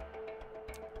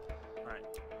 All right.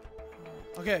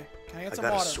 Okay, can I get some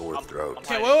got water? a sore throat.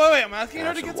 Okay, wait. I'm asking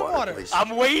her to Have get some some water. please?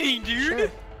 I'm waiting, dude.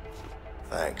 Sure.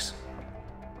 Thanks.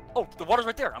 Oh, the water's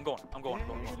right there. I'm going. Okay,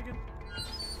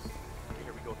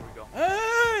 here we go.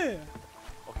 Hey!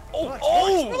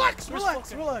 Oh! Relax.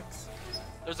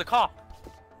 There's a cop.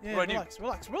 Yeah, What do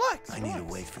relax. I need to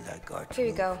wait for that guard to Here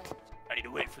you move. go. I need to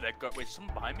wait for that guard. Wait, is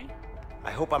someone behind me? I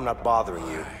hope I'm not bothering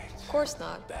you. Of course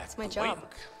not. It's my job.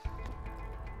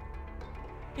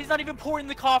 He's not even pouring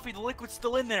the coffee. The liquid's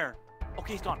still in there.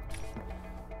 Okay, he's gone.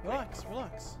 Relax.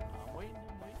 I'm waiting.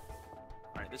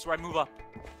 All right, this is where I move up.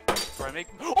 This is where I make.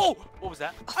 Oh! What was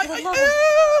that?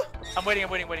 I'm waiting.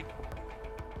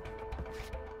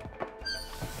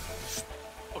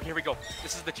 Okay, here we go.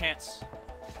 This is the chance.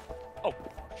 Oh.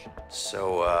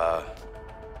 So,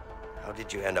 how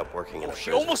did you end up working in a She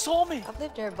prison? almost saw me. I've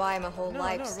lived nearby my whole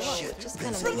life, so Shit, just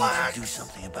kind of Vincent, makes you need sense. to do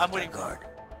something about I'm waiting. that guard.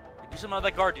 Do something about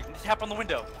that guard, dude. Tap on the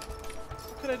window.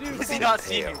 What could I do? Does he not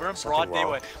see me? We're in broad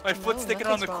daylight. My foot's sticking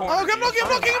on the nothing's corner. wrong. Oh, I'm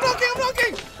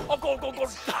knocking. Oh, go.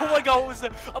 Oh my god, what was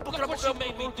that? I'm looking up what you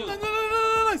made me do.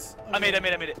 Nice. I made it.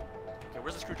 Okay,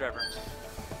 where's the screwdriver?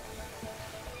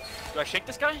 Do I shake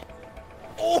this guy?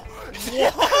 Oh!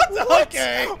 What?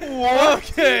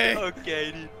 Okay.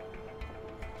 Okay, dude.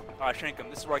 Alright, shank him.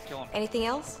 This is where I kill him. Anything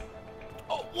else?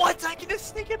 Oh, what? I can just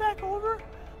sneak it back over?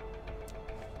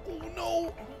 Oh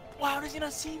no. Wow, does he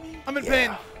not see me? I'm in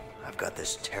pain. I've got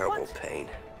this terrible pain.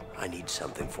 I need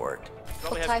something for it. Probably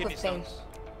What has type kidney of pain? stones.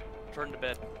 Turn to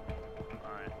bed.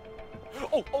 Alright.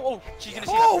 Oh, she's gonna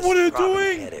see Oh, that. what are you Throbbing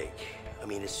doing? Headache. I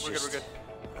mean, it's We're just. good.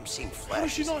 I'm seeing How does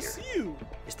flashes she not here. see you?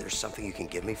 Is there something you can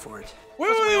give me for it?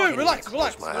 Wait. Relax.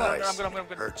 Close my eyes. I'm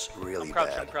good. Hurts really I'm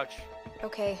bad. crouched.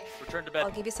 Okay. Return to bed.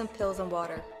 I'll give you some pills and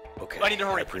water. Okay. I need to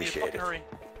hurry. I appreciate I need to fucking it.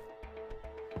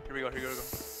 hurry. Here we go.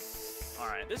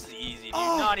 Alright, this is easy, dude.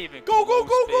 Oh, Not even go,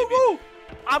 close, baby. go.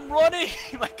 I'm running.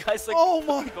 My guy's like Oh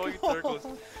my going in God. circles.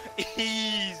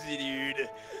 Easy, dude.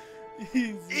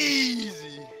 Easy.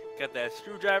 Easy. Got that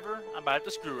screwdriver. I'm about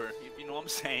to screw her. If you know what I'm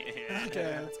saying.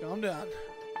 Okay, let's calm down.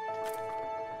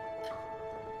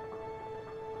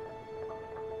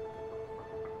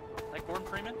 Like Gordon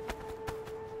Freeman?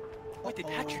 Wait, they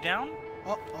pat you down?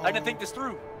 Uh-oh. I didn't think this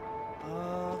through.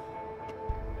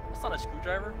 That's not a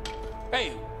screwdriver. Hey,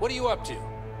 what are you up to?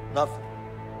 Nothing.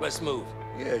 Let's move.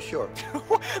 Yeah, sure.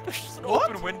 There's just an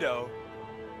open window.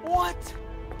 What?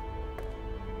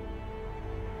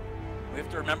 We have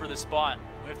to remember the spot.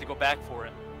 We have to go back for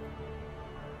it.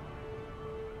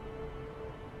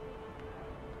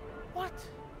 What?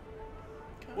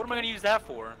 What am I going to use that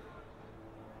for?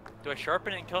 Do I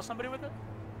sharpen it and kill somebody with it?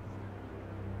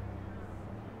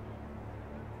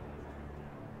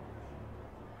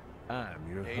 I'm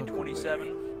your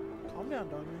A27. Calm down,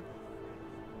 dogman.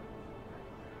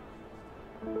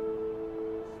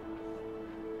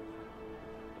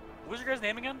 What was your guys'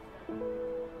 name again?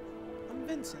 I'm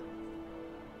Vincent.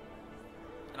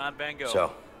 And I'm Van Gogh.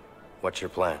 So, what's your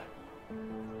plan?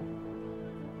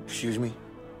 Excuse me?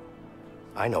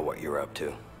 I know what you're up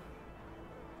to.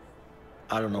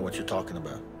 I don't know what you're talking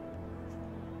about.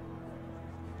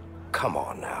 Come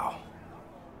on now.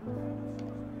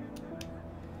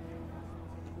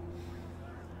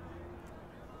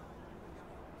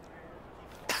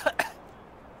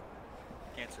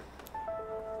 Cancer.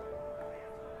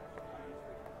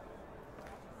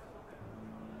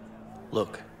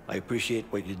 Look, I appreciate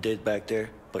what you did back there,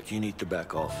 but you need to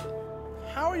back off.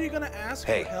 How are you gonna ask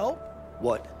Hey. for help?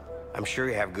 What? I'm sure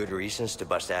you have good reasons to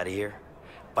bust out of here,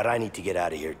 but I need to get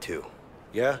out of here too.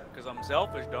 Yeah? Because I'm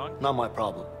selfish, dog. Not my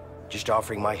problem. Just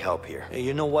offering my help here. Hey,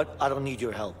 you know what? I don't need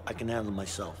your help. I can handle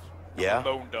myself. Yeah?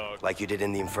 Bone dog. Like you did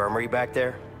in the infirmary back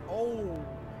there? Oh.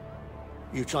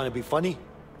 You trying to be funny?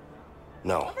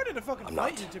 No. I'm ready to fucking I'm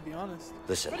fight not. you, to be honest.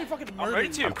 Listen, I'm ready to fucking I'm murder ready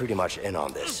you. to. I'm pretty much in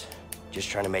on this. Just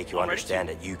trying to make you I'm ready understand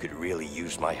that you could really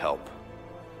use my help.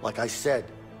 Like I said,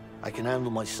 I can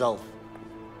handle myself.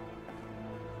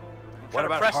 What to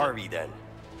about press it. Harvey then?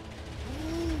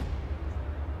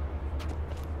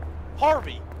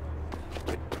 Harvey!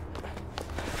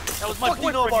 That was my What do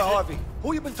you know boyfriend, about you Harvey?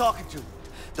 Who you been talking to?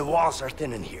 The walls are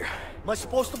thin in here. Am I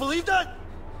supposed to believe that?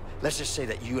 Let's just say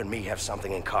that you and me have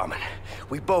something in common.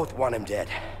 We both want him dead.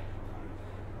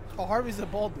 Oh, Harvey's a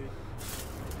bald dude.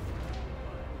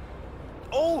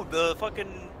 Oh, the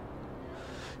fucking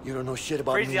You don't know shit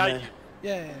about crazy me, eye. man.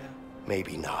 Yeah.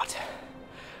 Maybe not.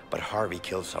 But Harvey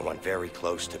killed someone very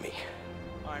close to me.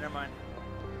 Alright, never mind.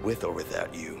 With or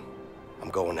without you, I'm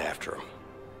going after him.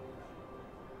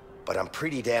 But I'm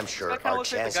pretty damn sure That kinda our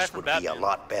looks like the guy chances from would be a Batman.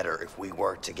 lot better if we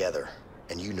worked together.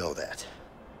 And you know that.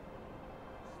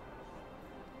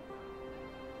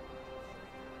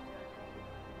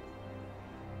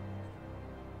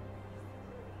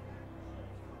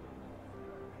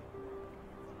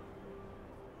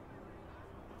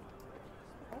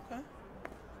 Okay.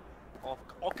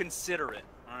 I'll consider it,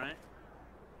 alright?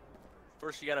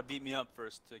 First, you gotta beat me up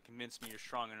first to convince me you're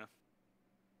strong enough.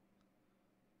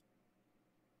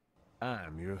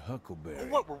 I'm your huckleberry. Oh,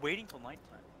 what? We're waiting till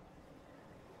nighttime.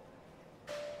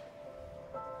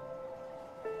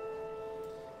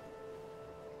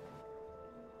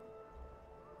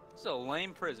 This is a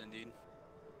lame prison, dude.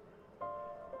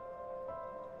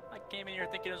 I came in here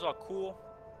thinking it was all cool.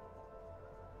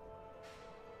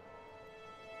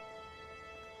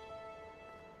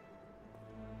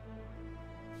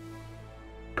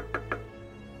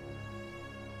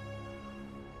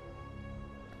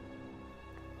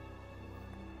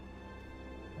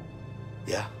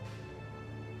 Yeah?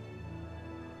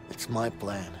 It's my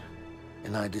plan,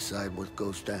 and I decide what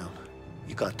goes down.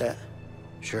 You got that?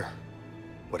 Sure.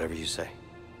 Whatever you say.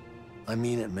 I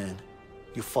mean it, man.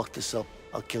 You fuck this up,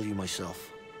 I'll kill you myself.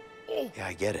 Yeah,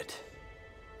 I get it.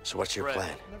 So what's your Right.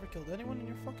 plan? Never killed anyone in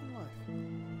your fucking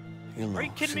life. You know, Are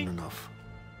you kidding soon me? enough.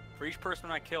 For each person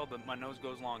I kill, my nose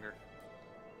goes longer.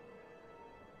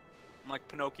 I'm like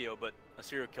Pinocchio, but a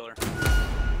serial killer.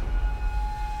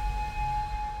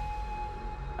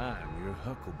 I'm your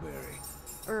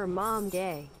huckleberry. Mom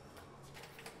gay.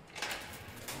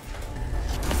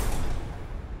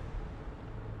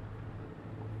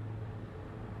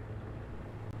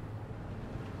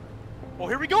 Oh,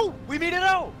 here we go! We made it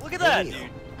out! Look at that, Damn.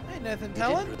 dude! Hey, Nathan, You tell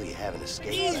didn't him. really have an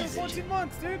escape Easy, plan, did you? 14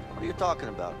 months, dude. What are you talking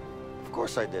about? Of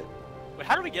course I did. Wait,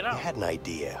 how do we get I out? had an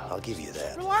idea. I'll give you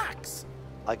that. Relax.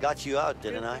 I got you out,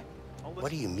 didn't I?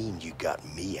 What do you mean you got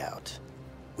me out?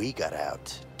 We got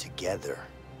out together.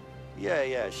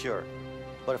 Yeah, sure.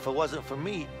 But if it wasn't for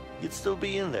me, you'd still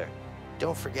be in there.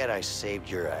 Don't forget I saved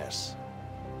your ass.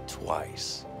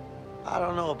 Twice. I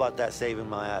don't know about that saving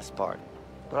my ass part,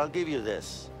 but I'll give you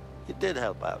this. You did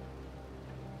help out.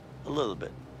 A little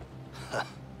bit.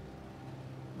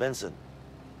 Benson,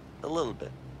 a little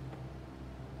bit.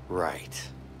 Right.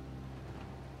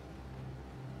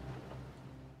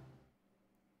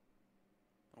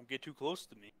 Don't get too close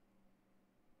to me.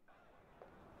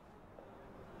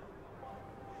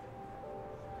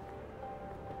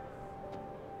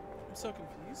 I'm so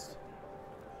confused.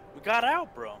 We got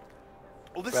out, bro.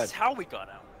 Oh, this Fred. is how we got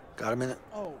out. Got a minute?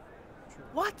 Oh.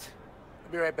 What?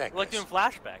 I'll be right back. We're like guys. doing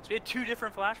flashbacks. We had 2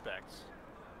 different flashbacks.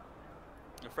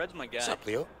 And Fred's my guy. What's up,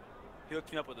 Leo? He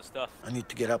hooked me up with the stuff. I need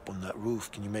to get up on that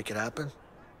roof. Can you make it happen?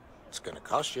 It's gonna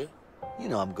cost you. You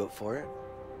know I'm good for it.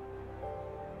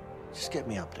 Just get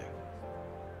me up there.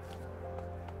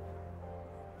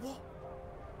 What?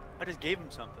 I just gave him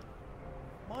something.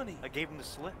 Money. I gave him the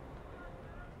slip.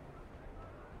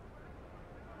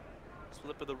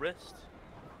 Slip of the wrist.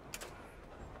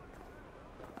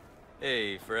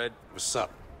 Hey, Fred. What's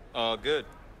up? All good.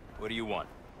 What do you want?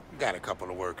 Got a couple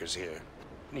of workers here.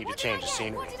 Need to change the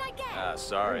scenery. Ah,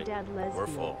 sorry. Dead We're lesbian.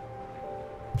 full.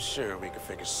 Sure, we could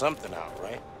figure something out,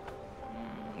 right?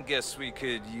 Guess we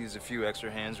could use a few extra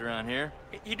hands around here.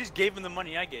 He just gave him the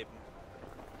money I gave him.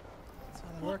 That's how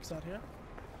that works out here.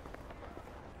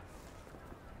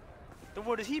 Then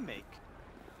what does he make?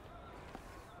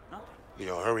 Nothing.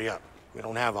 Yo, hurry up. We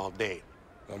don't have all day.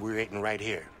 And we're waiting right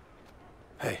here.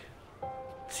 Hey,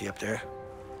 see up there?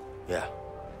 Yeah,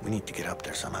 we need to get up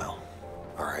there somehow.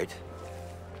 All right.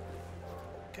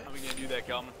 How are we gonna do that,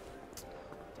 Calvin?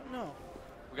 Don't know.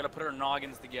 We gotta put our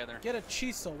noggins together. Get a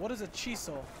chisel. What is a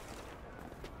chisel?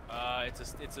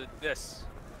 It's a this.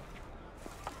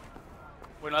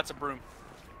 Wait, no, that's a broom.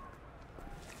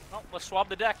 Oh, let's swab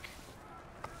the deck.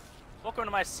 Welcome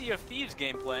to my Sea of Thieves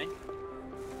gameplay.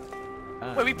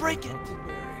 Wait, we break it.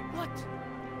 What?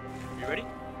 You ready?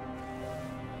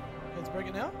 Let's break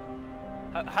it now.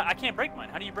 I can't break mine.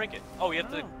 How do you break it? Oh, you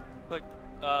have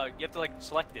to like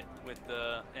select it with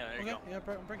the. Yeah, there you go. Yeah,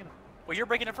 I'm breaking it. Well, you're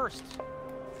breaking it first.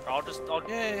 Or I'll I have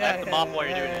yeah, the mop while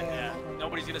you're doing it. Yeah.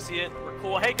 Nobody's gonna see it. We're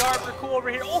cool. Hey, guard, we're cool over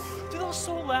here. Oh, dude, that was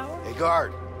so loud. Hey,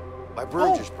 guard. My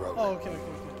broom just broke. Oh, okay.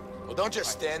 Well, don't just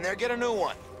stand there. Get a new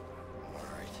one.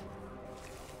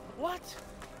 What?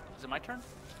 Is it my turn?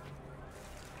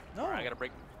 No. Right, I gotta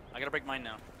break mine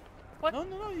now. What?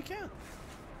 No, you can't.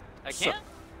 I can't?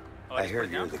 Oh, I hear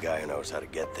you're the guy who knows how to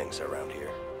get things around here.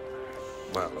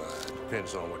 Well,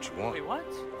 depends on what you want. Wait, what?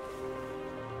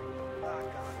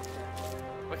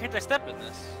 Why can't I step in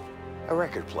this? A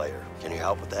record player. Can you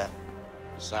help with that?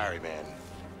 Sorry, man.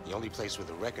 The only place with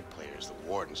a record player is the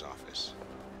warden's office.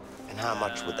 And how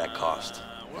much would that cost?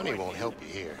 Money won't help you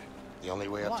here. The only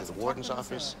way up to the Talk warden's to this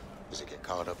office is to get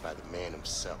called up by the man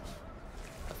himself.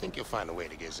 I think you'll find a way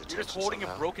to get his attention. You're just holding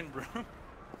somehow. a broken broom?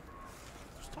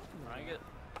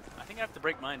 I think I have to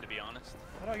break mine, to be honest.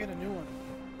 How do I get a new one?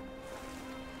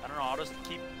 I don't know. I'll just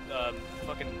keep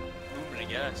fucking moving, I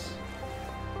guess.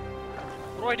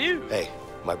 What do I do? Hey,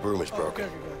 my broom is broken.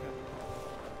 Okay.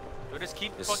 Do I just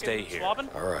keep Just fucking stay here. swabbing?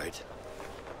 All right.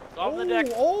 Swab the deck.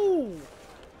 Oh!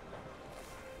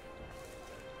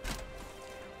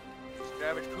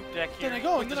 Garbage poop deck here. Then I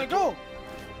go, Wait, then there's I a go. door.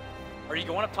 Are you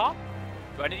going up top?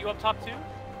 Do I need to go up top too?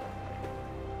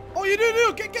 Oh, you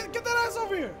do. Get that ass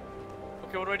over here.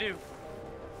 Okay, what do I do?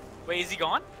 Wait, is he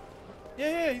gone?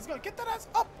 Yeah, he's gone. Get that ass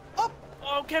up. Oh,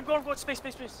 okay, I'm going. Space.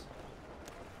 Here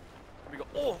we go.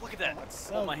 Oh, look at that.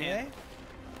 Hold my hand.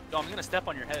 No, I'm gonna step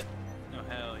on your head. No,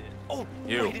 hell yeah. Oh,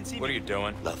 You, he didn't see what me. are you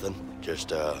doing? Nothing.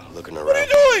 Just looking around. What are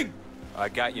you doing? I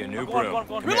got you a new I'm going, broom. I'm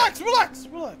going. Come here.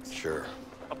 Relax. Sure.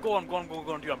 I'm going,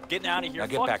 dude. I'm getting out of here. Now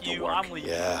get Fuck back to you. work. I'm leaving.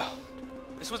 Yeah.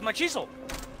 This was my chisel.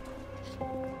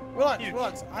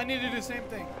 Relax. I need to do the same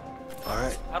thing. All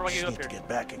right. How do I get up need here? to get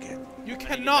back again. You I need to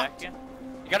get cannot. back again?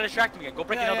 You gotta distract me again. Go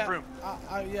break another broom.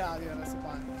 Yeah, that's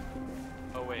fine.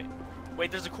 Oh,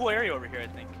 wait, there's a cool area over here, I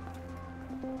think.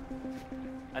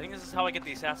 I think this is how I get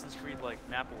the Assassin's Creed, like,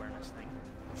 map awareness thing.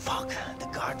 Fuck, the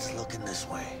guard's looking this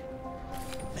way.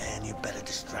 Man, you better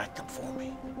distract him for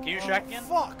me. Can you distract again?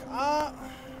 Fuck,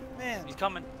 man. He's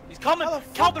coming.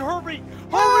 Calvin, hurry!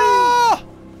 Ah!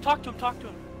 Talk to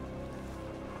him.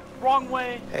 Wrong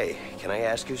way. Hey, can I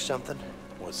ask you something?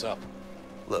 What's up?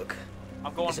 Look,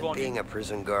 I'm going. isn't being a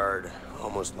prison guard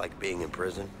almost like being in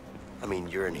prison? I mean,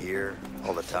 you're in here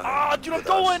all the time. Ah, dude, I'm with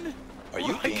us. going! Are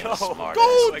you being go? smart?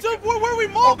 Go! Where are we,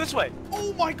 Mom? Oh, this way.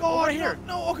 Oh my God! Right here.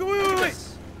 No, okay, wait.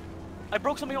 I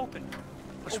broke something open.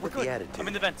 What's we're with good. the attitude? I'm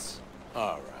in the vents.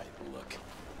 All right, look.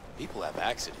 People have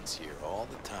accidents here all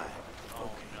the time. Oh,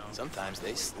 no. Sometimes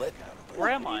they slip. Where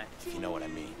am I? If you know what I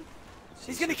mean.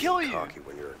 He's gonna kill you. Cocky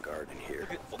when you're a guard in here.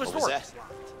 Oh, there's What was door. that?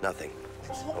 Nothing.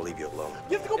 I'll leave you alone.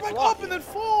 You have to go It's back locked. up and then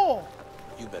fall.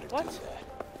 You better What? do that.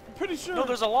 I'm pretty sure. No,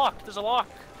 there's a lock.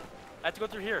 I have to go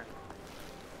through here.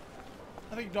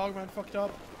 I think Dogman fucked up.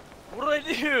 What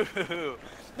did I do?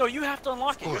 No, you have to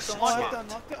unlock it. You have to Oh, I unlock have to it.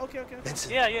 unlock it? Okay.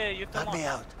 Vincent, Yeah, you have to help unlock me it.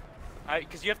 out.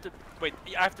 Because you have to... Wait,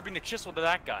 I have to bring the chisel to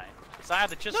that guy. So I have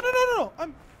the chisel. No.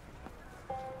 I'm.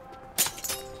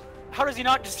 How does he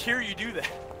not just hear you do that?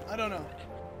 I don't know.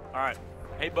 Alright.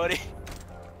 Hey, buddy.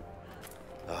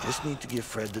 Just need to give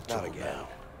Fred the tool now.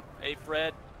 Hey,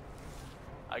 Fred.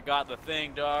 I got the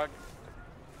thing, dog.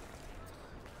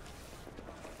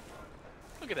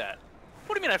 Look at that.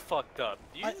 What do you mean I fucked up?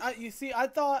 You see, I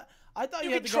thought I thought you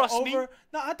You had can to go trust me. over.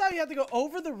 No, I thought you had to go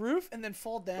over the roof and then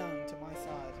fall down to my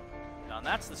side. No, and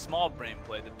that's the small brain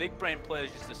play. The big brain play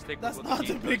is just to stick That's with not what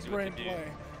the game big tells you what brain to do.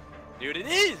 play. Dude, it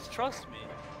is. Trust me.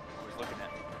 Who's looking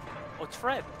at me? Oh, it's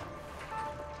Fred.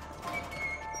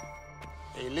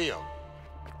 Hey, Leo.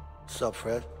 What's up,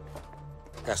 Fred?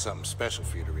 Got something special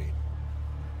for you to read.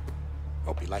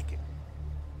 Hope you like it.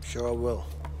 Sure I will.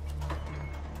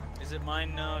 Is it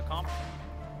mine, comp?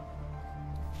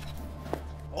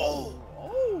 Oh.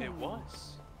 It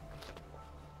was.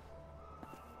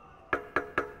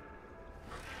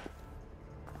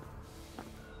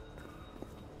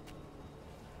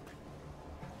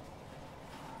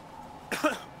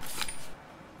 Come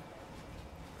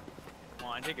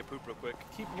on, take a poop real quick.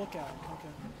 Keep looking. Okay.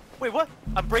 Wait, what?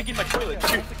 I'm breaking my toilet.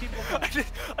 Yeah, you have to keep looking.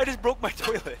 I just broke my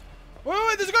toilet.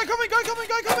 Wait, there's a guy coming, guy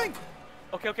coming!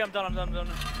 Okay, I'm done.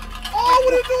 Oh,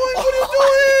 what are you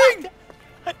doing?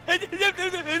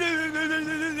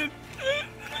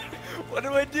 What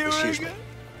am I doing? Excuse me.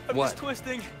 I'm What? just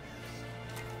twisting.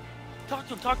 Talk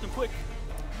to him quick.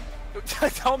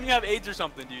 Tell him you have AIDS or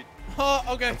something, dude.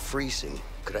 Okay. I'm freezing.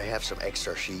 Could I have some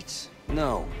extra sheets?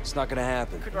 No, it's not gonna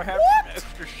happen. Could I have some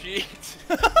extra sheets?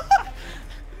 No,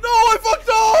 I fucked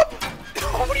up!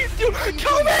 What are you doing?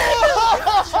 Come in!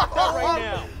 Right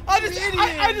now.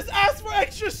 I just asked for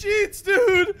extra sheets,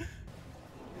 dude.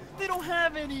 They don't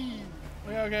have any.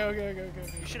 Okay.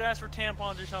 You should ask for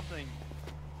tampons or something.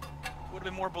 Would have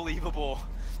been more believable.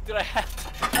 Did I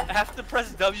have to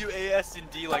press W, A, S, and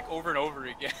D like over and over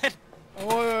again?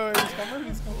 Oh, wait, he's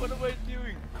coming. What am I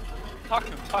doing? Talk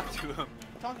to him. Talk to him.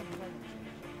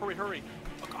 Hurry.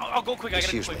 I'll go quick. I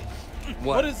gotta go Excuse quick. me.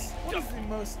 What is the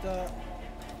most,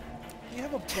 you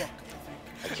have a book,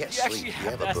 I I can't You actually sleep. You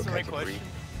have have to a ask book the I right can question. read?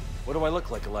 What do I look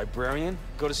like, a librarian?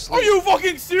 Go to think. sleep. Are you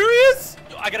fucking serious?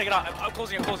 I gotta get out. I'm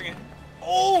closing it.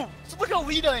 Oh! So look how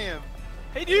lead I am.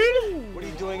 Hey, dude! What are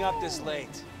you doing up this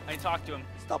late? I need to talk to him.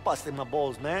 Stop busting my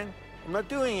balls, man. I'm not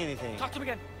doing anything. Talk to him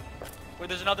again. Wait,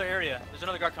 there's another area. There's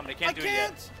another guard coming. I can't do it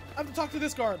yet. I have to talk to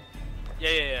this guard.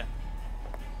 Yeah.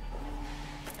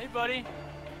 Hey, buddy.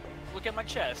 Look at my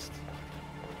chest.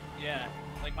 Yeah.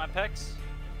 Like my pecs?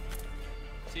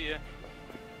 See ya.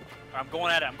 I'm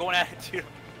going at it, dude.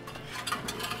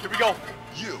 Here we go.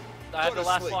 You. I have the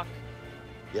last lock.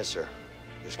 Yes, sir.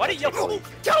 Just Why gotta did you? take a leak.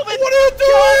 Calvin! What are you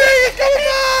doing? He's coming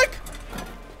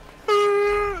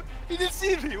back! He didn't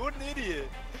see me. What an idiot.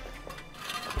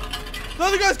 The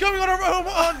other guy's coming on the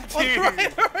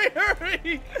right.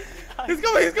 Hurry. He's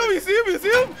coming. You see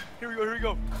him? Here we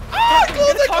go. Ah,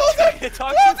 close it!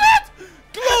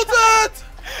 Close it!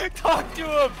 Talk to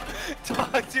him.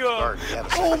 Guard, you have a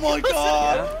Oh my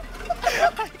god!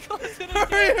 I closed it again.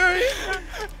 Hurry!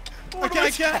 I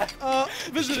can't.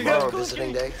 Visiting. Tomorrow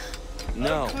visiting day?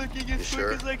 No. I'm clicking as You quick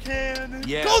sure? as I can.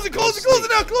 Yeah. Close it now!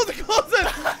 Close it! Close it!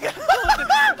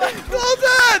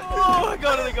 Oh, I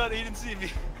got it. He didn't see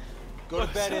me. Go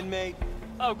to bed, inmate.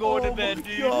 I'm going to bed,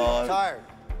 dude. I'm tired.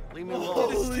 Leave me alone.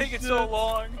 This is taking so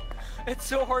long. It's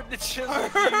so hard to chisel.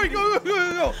 Hurry!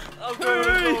 Go! I'm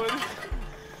going.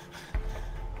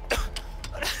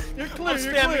 You're clear.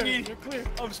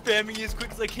 I'm spamming you as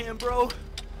quick as I can, bro.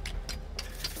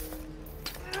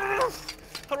 How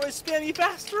do I spam you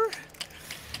faster?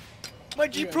 My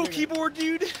G Pro keyboard,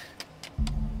 dude.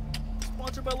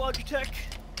 Sponsored by Logitech.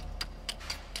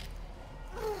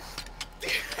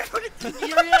 Did you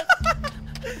hear yet?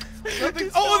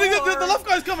 Oh, the left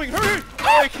guy's coming. Hurry!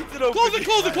 I kicked it open.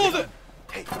 Close it!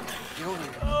 Hey, you don't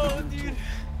even... Oh, dude.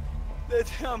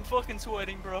 I'm fucking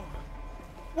sweating, bro.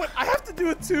 What? I have to do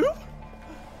it too?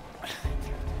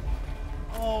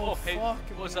 Oh, hey, fuck.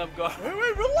 what's up, guard?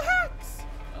 Wait, relax.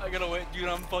 I gotta wait, dude.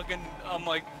 I'm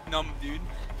like numb, dude.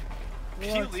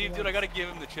 Can you leave, dude? I gotta give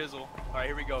him the chisel. All right,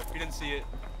 here we go. He didn't see it.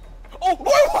 Oh,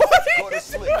 what? Go to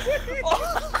sleep.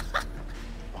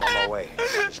 I'm on my way.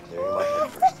 Just clearing my head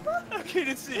first. Okay,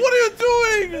 didn't see it. What are you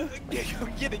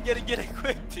doing? Get it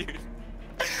quick, dude.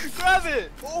 Grab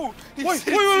it. Oh, wait.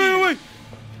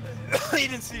 He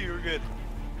didn't see you. We're good.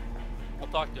 I'll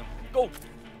talk to him. Go.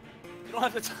 You don't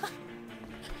have the time.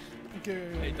 Okay.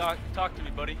 Hey, talk to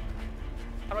me, buddy.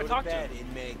 How do I talk to him?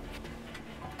 Inmate.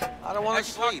 I don't want to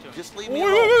Actually, talk sleep. to him. Just leave me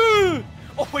alone.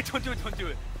 Oh, wait, don't do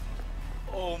it.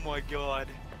 Oh my god.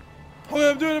 Okay,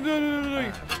 I'm doing it.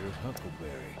 Your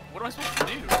Huckleberry. What am I supposed to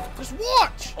do? Just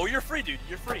watch. Oh, you're free, dude.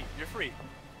 You're free.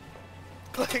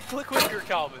 Click quicker,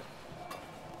 Calvin.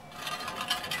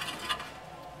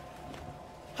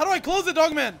 How do I close it,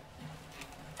 Dogman?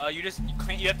 You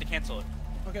have to cancel it.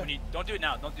 Okay. Don't do it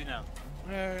now.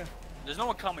 Yeah. There's no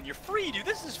one coming. You're free, dude.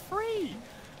 This is free.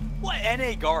 What?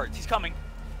 NA guards. He's coming.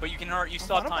 But you can you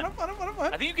still have time.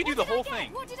 I think you can do the whole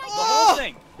thing. The Oh! whole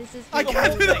thing. This is I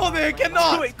can't do the whole thing. I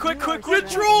cannot. Do it. Quick. You're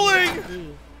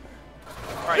trolling.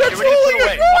 Alright, You're get ready to put trolling,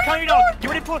 away. you're I'll count you down. Get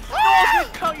ready to put. No, I was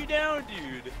gonna count you down,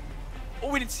 dude. Oh,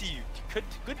 we didn't see you.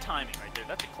 Good timing right there.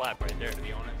 That's a clap right there, to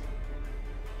be honest.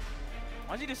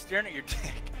 Why is he just staring at your dick?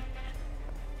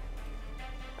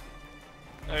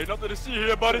 Hey, nothing to see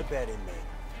here, buddy. Put a bed in there.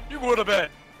 You go to bed.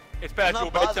 It's past I'm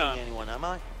your not bedtime. bothering anyone, am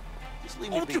I? Just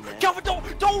leave me Oh, be, dude, man. Calvin,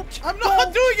 don't! I'm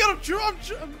not doing it.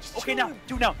 I'm just Okay, now.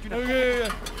 Do now. Okay,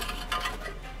 yeah.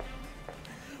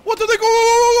 What did they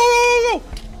go?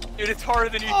 Dude, it's harder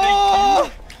than you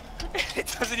Oh! think.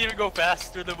 It doesn't even go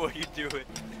faster than what you do it.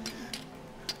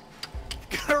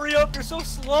 Hurry up, you're so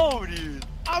slow, dude.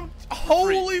 I'm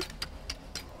holy.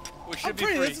 Which should I'm be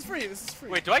free. free. This is free. This is free.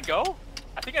 Wait, do I go?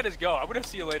 I think I just go. I'm gonna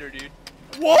see you later, dude.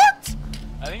 What?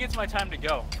 I think it's my time to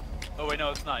go. Oh wait,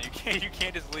 no, it's not. You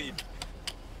can't just leave.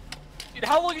 Dude,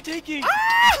 how long are you taking?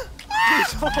 Ah!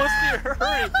 It's almost here.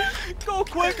 Hurry. Go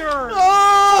quicker.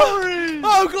 Oh! Hurry.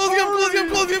 Oh,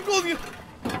 closing him.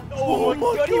 Oh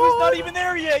my god, he was not even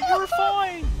there yet. You were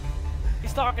fine.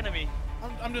 He's talking to me.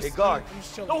 I'm just. Hey, guard. I'm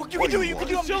just chilling. Oh, you can do it. You can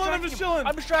do it. I'm just chilling.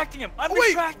 I'm distracting him. I'm Oh, wait.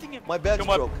 distracting him. My bed's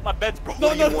No, broken. my bed's broken. No.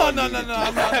 He's I'm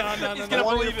gonna not.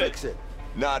 believe it. Fix it.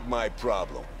 Not my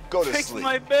problem. Go to Fix sleep.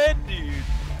 my bed, dude. You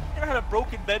ever had a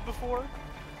broken bed before?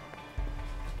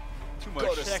 Too much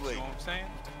Go to sex, sleep. you know what I'm saying?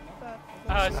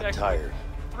 I'm Sex. tired.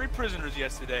 3 prisoners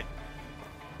yesterday.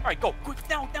 Alright, go. Quick,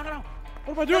 now. What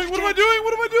am I doing? What am I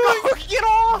doing? Go, get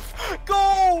off!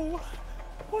 Go!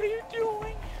 What are you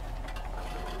doing?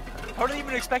 I don't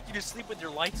even expect you to sleep with your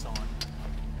lights on.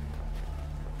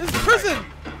 This is prison.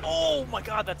 Oh my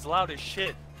god, that's loud as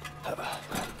shit.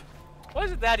 Why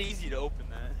is it that easy to open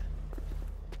that?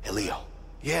 Hey, Leo.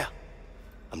 Yeah.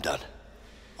 I'm done.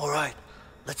 All right.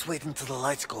 Let's wait until the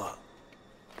lights go out.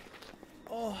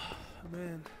 Oh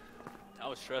man. That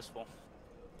was stressful.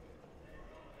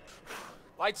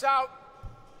 Lights out.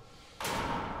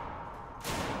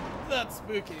 That's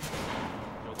spooky.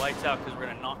 Yo, lights out because we're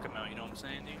gonna knock him out, you know what I'm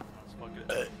saying, dude? Let's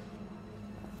fuck it.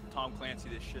 Tom Clancy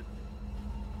this shit.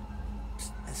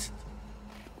 Listen.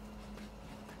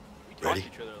 We talk Ready? to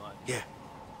each other a lot. Yeah.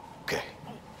 Okay.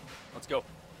 Let's go.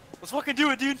 Let's fucking do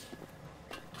it, dude.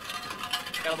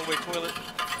 Out of the way, toilet.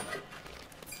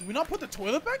 Did we not put the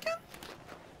toilet back in?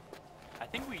 I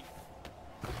think we...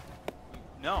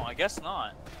 No, I guess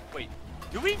not. Wait,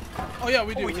 do we? Oh yeah,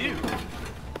 we do. Oh, we do.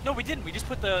 No, we didn't. We just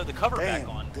put the cover back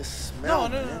on. This smell,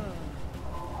 No. man.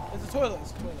 It's a toilet.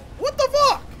 What the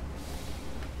fuck?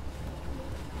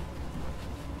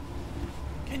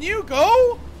 Can you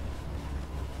go?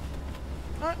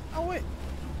 Alright, I'll wait.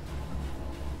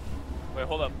 Wait,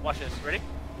 hold up. Watch this. Ready?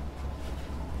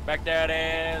 Back that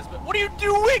ass. But what are you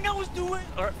doing? I was doing.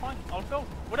 All right, fine. I'll go.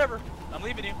 Whatever. I'm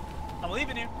leaving you. I'm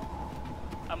leaving you.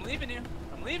 I'm leaving you.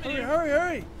 I'm leaving you.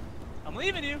 Hurry. I'm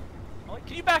leaving you.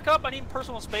 Can you back up? I need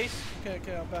personal space.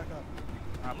 Okay, I'll back up.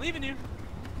 I'm leaving you.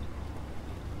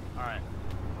 All right.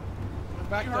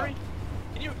 Back Can up. you hurry?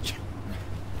 Can you?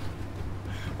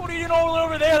 What are you doing all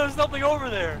over there? There's nothing over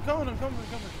there. I'm coming.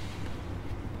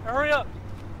 Hurry up.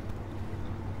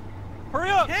 Hurry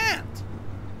up. Can't.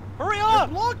 Hurry up.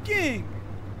 You're blocking.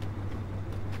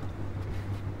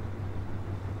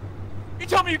 You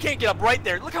tell me you can't get up right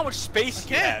there. Look how much space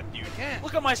you can't. have, dude. I can't.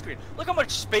 Look at my screen. Look how much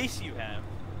space you have.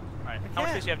 All right. How much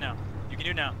can't. space you have now? You can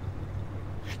do it now.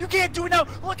 You can't do it now.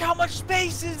 Look how much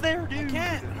space is there, dude. I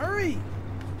can't. Hurry.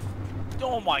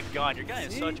 Oh my god, you're getting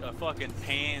See? such a fucking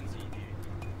pansy, dude.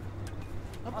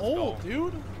 I'm Let's old, go.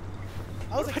 dude.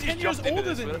 I was What like if I 10 just years jumped into older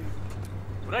this? than you.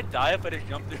 Would I die if I just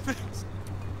jumped through this?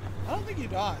 I don't think you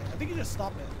die. I think you just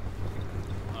stop it.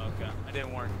 Oh, okay, I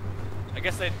didn't warn. I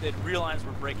guess they realized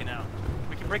we're breaking out.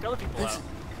 We can break other people out.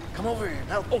 Come over here.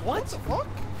 Help. Oh, what? What the fuck?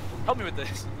 Help me with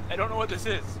this. I don't know what this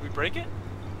is. We break it?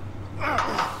 What?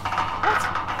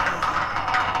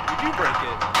 We do break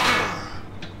it.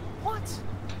 What? What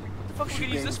the fuck are we should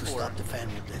gonna be use able this to for? stop the fan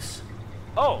with this.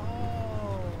 Oh.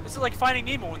 This is like Finding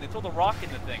Nemo when they throw the rock in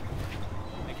the thing.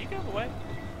 Hey, can you get out of the way?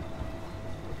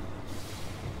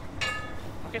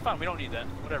 Okay, fine. We don't need that.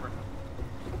 Whatever.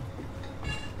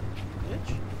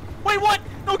 Bitch. Wait, what?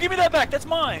 No, give me that back. That's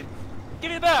mine. Give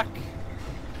me it back.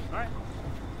 All right.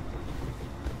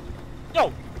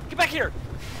 No, get back here.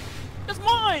 That's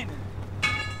mine.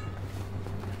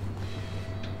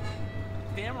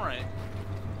 Damn right.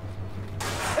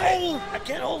 Hey, I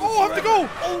can't hold it. Oh, I have to go.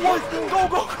 Oh,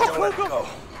 what? Go.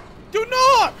 Do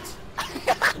not.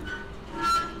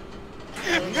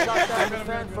 Shut down the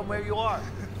fan from where you are.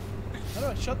 How do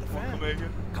I shut the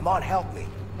fan? Come on, help me.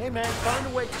 Hey, man, find a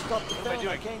way to stop the What am I fan. I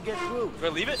doing? can't get through. Do I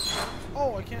leave it?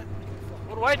 Oh, I can't.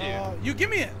 What do I do? You give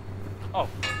me it. Oh.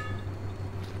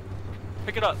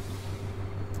 Pick it up.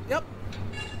 Yep.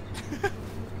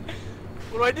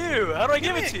 What do I do? How do I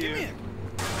give it to you? Give me it.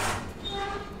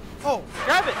 Oh.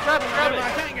 Grab it, grab it, grab it.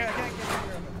 I can't get it.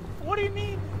 What do you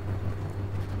mean?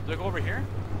 Do I go over here?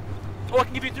 Oh, I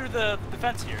can give you through the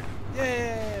fence here.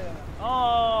 Yeah.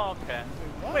 Oh, okay.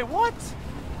 Wait, what?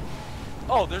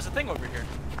 Oh, there's a thing over here.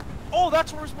 Oh,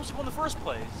 that's where we're supposed to go in the first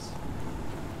place.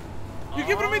 You're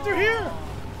giving it me through here.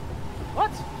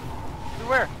 What? Through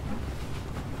where?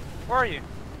 Where are you?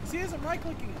 See, as I'm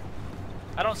right-clicking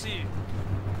it. I don't see you.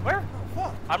 Where? Oh,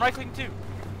 fuck. I'm right-clicking too.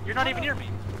 You're not even near me.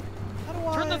 How do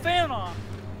I... Turn the fan on.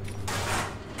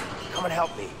 Come and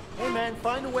help me. Hey man,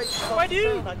 find a way to What do I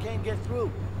do? I can't get through.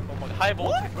 Oh my god, high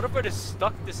voltage. What if I just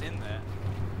stuck this in there?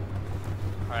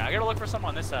 Alright, I gotta look for something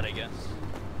on this side, I guess.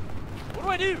 What do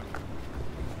I do?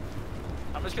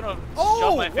 I'm just gonna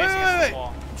shove my face against the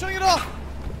wall. I'm shutting it off.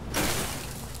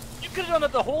 You could have done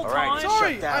that the whole time. Alright,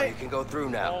 Sorry, shut down. You can go through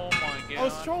now. Oh my god. I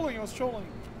was trolling.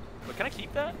 But can I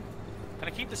keep that? Can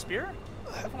I keep the spear?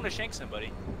 I don't want to shank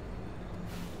somebody.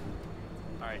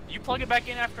 Alright, you plug it back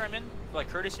in after I'm in? For like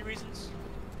courtesy reasons?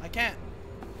 I can't.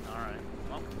 Alright,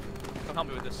 well, come help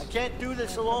me with this. I can't do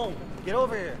this alone. Get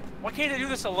over here. Why can't I do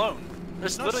this alone?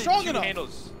 There's Not literally strong two enough.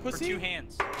 handles Pussy. for two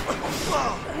hands.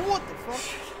 What the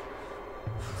fuck?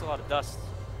 That's a lot of dust.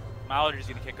 My allergies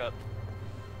gonna kick up.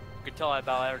 You can tell I have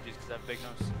bowel allergies because I have a big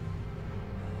nose.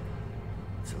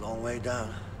 It's a long way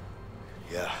down.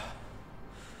 Yeah.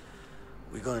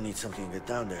 We're gonna need something to get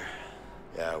down there.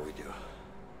 Yeah, we do.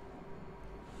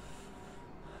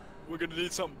 We're gonna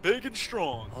need something big and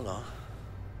strong. Hold on.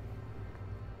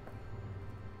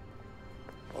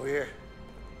 Over here.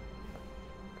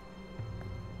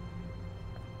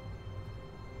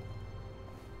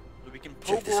 We can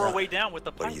Check poke this our out. way down with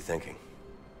the pipe. What are you thinking?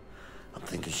 I'm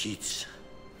thinking sheets.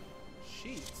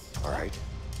 Sheets. All right.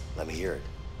 Let me hear it.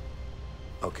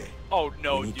 Okay. Oh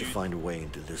no, we need dude. to find a way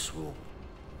into this room.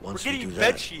 Once We're we getting do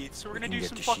bed that, sheets. We're we gonna can do get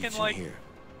some the fucking sheets in like here.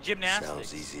 gymnastics.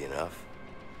 Sounds easy enough.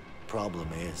 Problem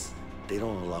is, they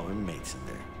don't allow inmates in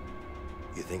there.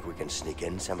 You think we can sneak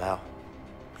in somehow?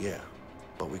 Yeah,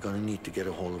 but we're gonna need to get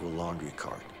a hold of a laundry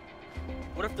cart.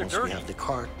 What if they're Once dirty? we have the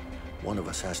cart, one of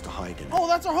us has to hide in it. Oh,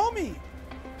 that's our homie.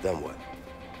 Then what?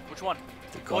 Which one?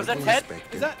 The Oh, is that guard will Ted?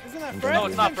 inspect Isn't it, that and Fred? then No, we'll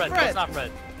it's not have Fred. to- No, it's not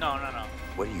Fred. No, no, no.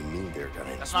 What do you mean they're gonna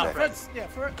That's inspect? not Fred. Fred's, yeah,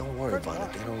 Fred. Don't worry Fred's about it.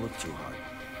 alive. They don't look too hard.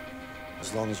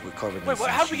 As long as we're covered in Wait, some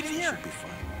how do we get sheets, in here? should be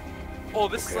fine. Oh,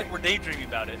 this is Okay. like we're daydreaming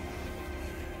about it.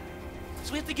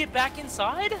 So we have to get back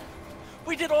inside?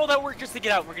 We did all that work just to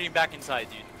get out. We're getting back inside,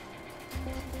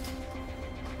 dude.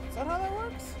 Is that how that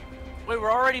works? Wait,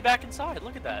 we're already back inside.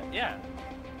 Look at that. Yeah.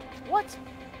 What?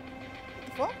 What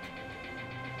the fuck?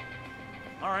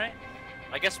 All right.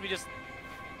 I guess we just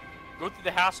go through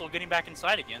the hassle of getting back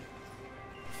inside again.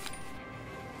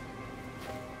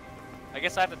 I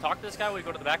guess I have to talk to this guy when we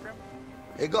go to the back room?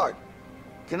 Hey, guard,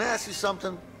 can I ask you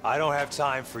something? I don't have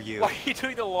time for you. Why are you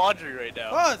doing the laundry right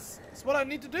now? Buzz, it's what I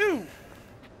need to do.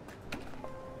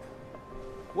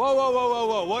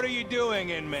 Whoa, what are you doing,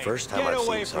 inmate? First time Get I've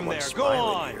away seen from someone there, go smiling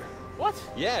on. here. What?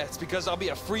 Yeah, it's because I'll be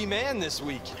a free man this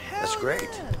week. That's great.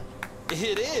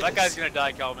 It is. That guy's gonna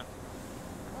die, Calvin.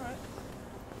 Alright.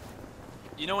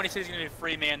 You know when he says he's gonna be a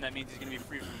free man, that means he's gonna be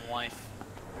free from life.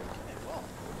 Okay, well.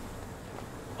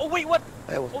 Oh wait, what?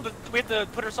 Hey, well, Oh, we have to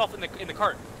put ourselves in the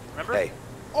cart. Remember? Hey,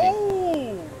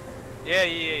 Oh! Yeah.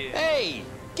 Hey,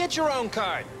 get your own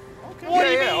card. Okay. What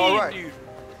do you yeah, mean, all right. dude?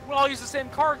 We all use the same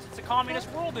carts. It's a communist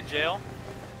world in jail.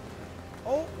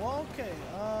 Oh, well, okay.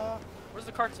 Where's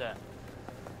the carts at?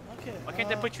 Okay. Why can't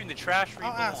they put you in the trash where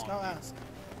you I'll belong? ask.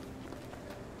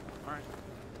 Alright.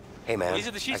 hey man, These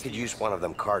are the I sheets could to use use. one of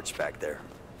them cards back there.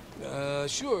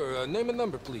 Sure. Name and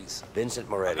number, please. Vincent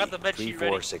Moretti, got the bed sheet ready.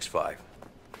 3465.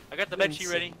 I got the bed sheet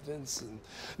ready. Vincent.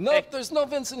 Nope, Hey. there's no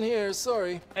Vincent here.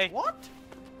 Sorry. Hey. What?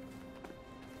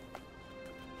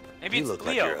 Maybe You it's look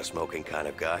like Leo. you're a smoking kind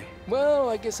of guy. Well,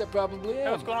 I guess I probably Hey,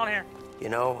 am. what's going on here? You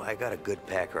know, I got a good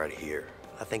pack right here.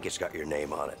 I think it's got your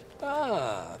name on it.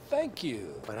 Ah, thank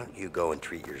you. Why don't you go and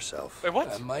treat yourself? Wait,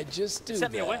 what? I might just do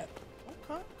Sent that. me away.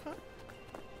 Okay.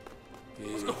 Here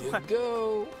you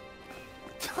go.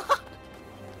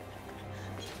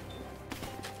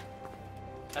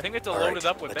 I think we have to All load right, it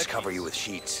up with let's bed cover sheets. you with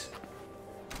sheets.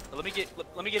 Let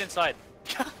me get inside.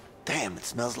 damn, it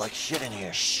smells like shit in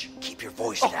here. Shh, keep your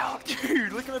voice down.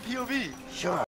 Dude, look at the POV. Sure.